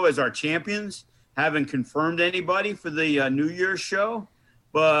Toko Uso as our champions, haven't confirmed anybody for the New Year's show.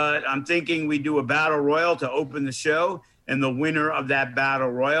 But I'm thinking we do a battle royal to open the show, and the winner of that battle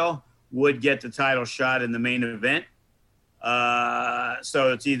royal would get the title shot in the main event.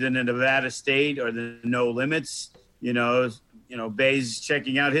 So it's either the Nevada State or the No Limits. Bay's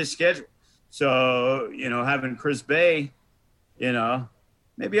checking out his schedule. So, having Chris Bay, maybe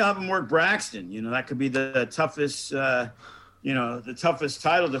I'll have him work Braxton. That could be the toughest, the toughest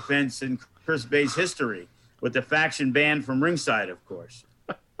title defense in Chris Bay's history, with the faction banned from ringside, of course.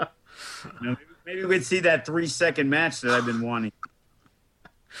 Maybe we'd see that 3-second match that I've been wanting.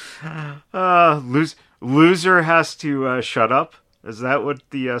 Loser has to shut up. Is that what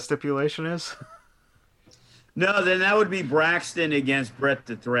the stipulation is? No, then that would be Braxton against Bret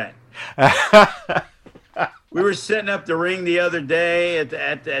the Threat. We were setting up the ring the other day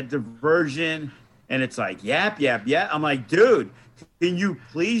at Diversion, and it's like, yap. I'm like, dude, can you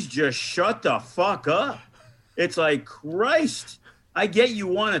please just shut the fuck up? It's like, Christ, I get you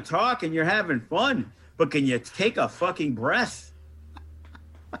want to talk and you're having fun, but can you take a fucking breath?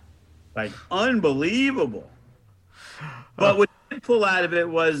 Like, unbelievable. But did pull out of it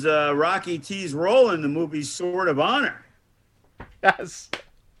was Rocky T's role in the movie Sword of Honor. Yes.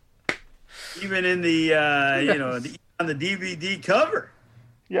 Even in the, Yes. on the DVD cover.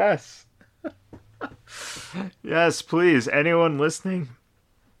 Yes. Yes, please. Anyone listening?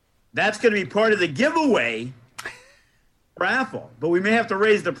 That's going to be part of the giveaway raffle. But we may have to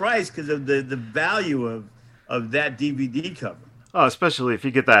raise the price because of the value of that DVD cover. Oh, especially if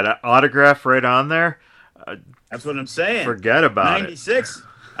you get that autograph right on there. That's what I'm saying. Forget about 96.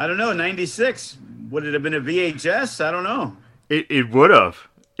 I don't know. 96. Would it have been a VHS? I don't know. it. It would have.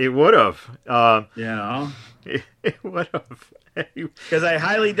 It would have. It would have. Because I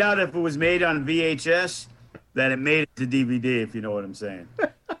highly doubt if it was made on VHS that it made it to DVD, if you know what I'm saying.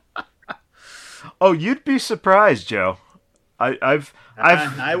 Oh, you'd be surprised, Joe. I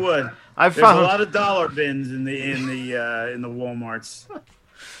would. I've There's found a lot of dollar bins in the Walmarts.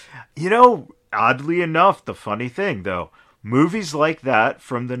 Oddly enough, the funny thing though, movies like that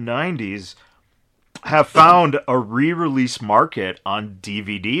from the 90s have found a re-release market on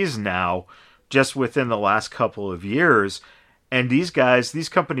DVDs now, just within the last couple of years. And these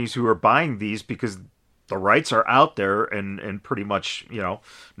companies who are buying these because the rights are out there and pretty much, no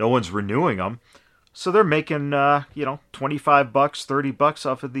one's renewing them. So they're making, $25, $30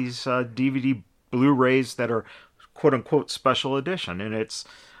 off of these DVD Blu-rays that are quote unquote special edition. And it's,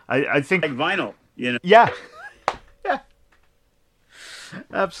 I think, like vinyl, Yeah. Yeah.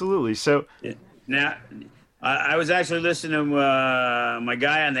 Absolutely. So now, I was actually listening to my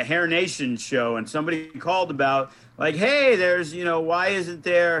guy on the Hair Nation show, and somebody called about like, hey, there's, why isn't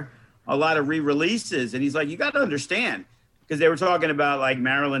there a lot of re-releases? And he's like, you got to understand, because they were talking about like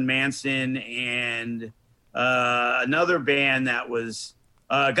Marilyn Manson and another band that was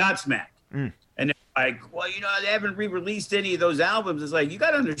Godsmack. And they're like, well, they haven't re-released any of those albums. It's like, you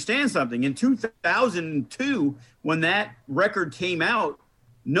got to understand something. In 2002, when that record came out,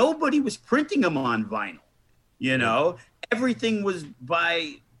 nobody was printing them on vinyl. Everything was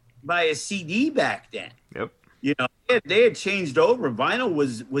by a CD back then. Yep. They had changed over. Vinyl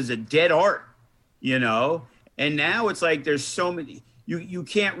was a dead art, and now it's like there's so many. You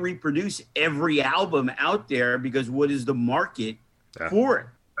can't reproduce every album out there because what is the market for it?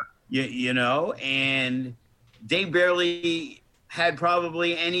 And they barely had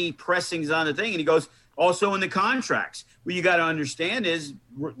probably any pressings on the thing. And he goes, also in the contracts, what you got to understand is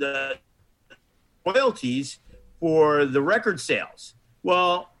the royalties for the record sales.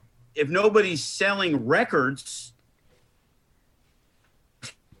 Well, if nobody's selling records,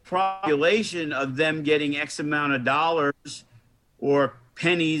 population of them getting X amount of dollars or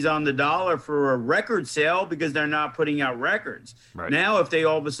pennies on the dollar for a record sale because they're not putting out records. Right. Now, if they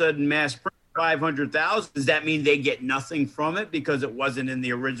all of a sudden mass print 500,000, does that mean they get nothing from it because it wasn't in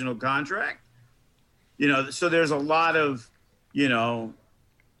the original contract? So there's a lot of,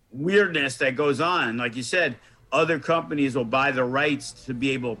 weirdness that goes on. Like you said, other companies will buy the rights to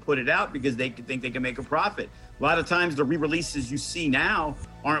be able to put it out because they think they can make a profit. A lot of times the re-releases you see now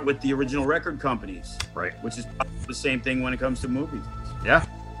aren't with the original record companies. Right. Which is the same thing when it comes to movies. Yeah.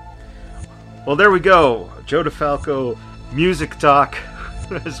 Well, there we go. Joe DeFalco, music talk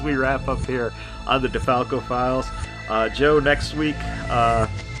as we wrap up here on the DeFalco Files. Joe, next week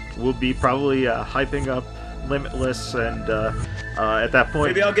we'll be probably hyping up Limitless, and at that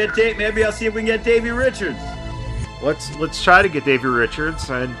point, maybe I'll see if we can get Davey Richards. Let's try to get Davey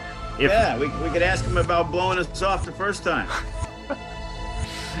Richards, and if we could ask him about blowing us off the first time.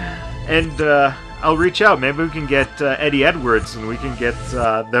 And I'll reach out. Maybe we can get Eddie Edwards, and we can get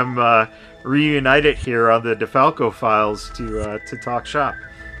them reunited here on the DeFalco Files to talk shop.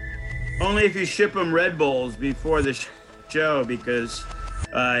 Only if you ship him Red Bulls before the show, because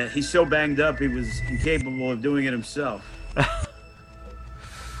he's so banged up he was incapable of doing it himself.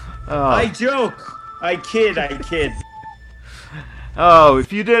 I joke. I kid. Oh,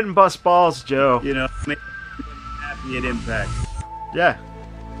 if you didn't bust balls, Joe. Make happy at Impact. Yeah.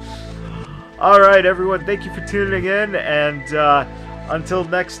 All right, everyone. Thank you for tuning in, and until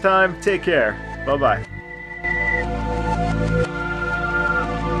next time, take care. Bye-bye.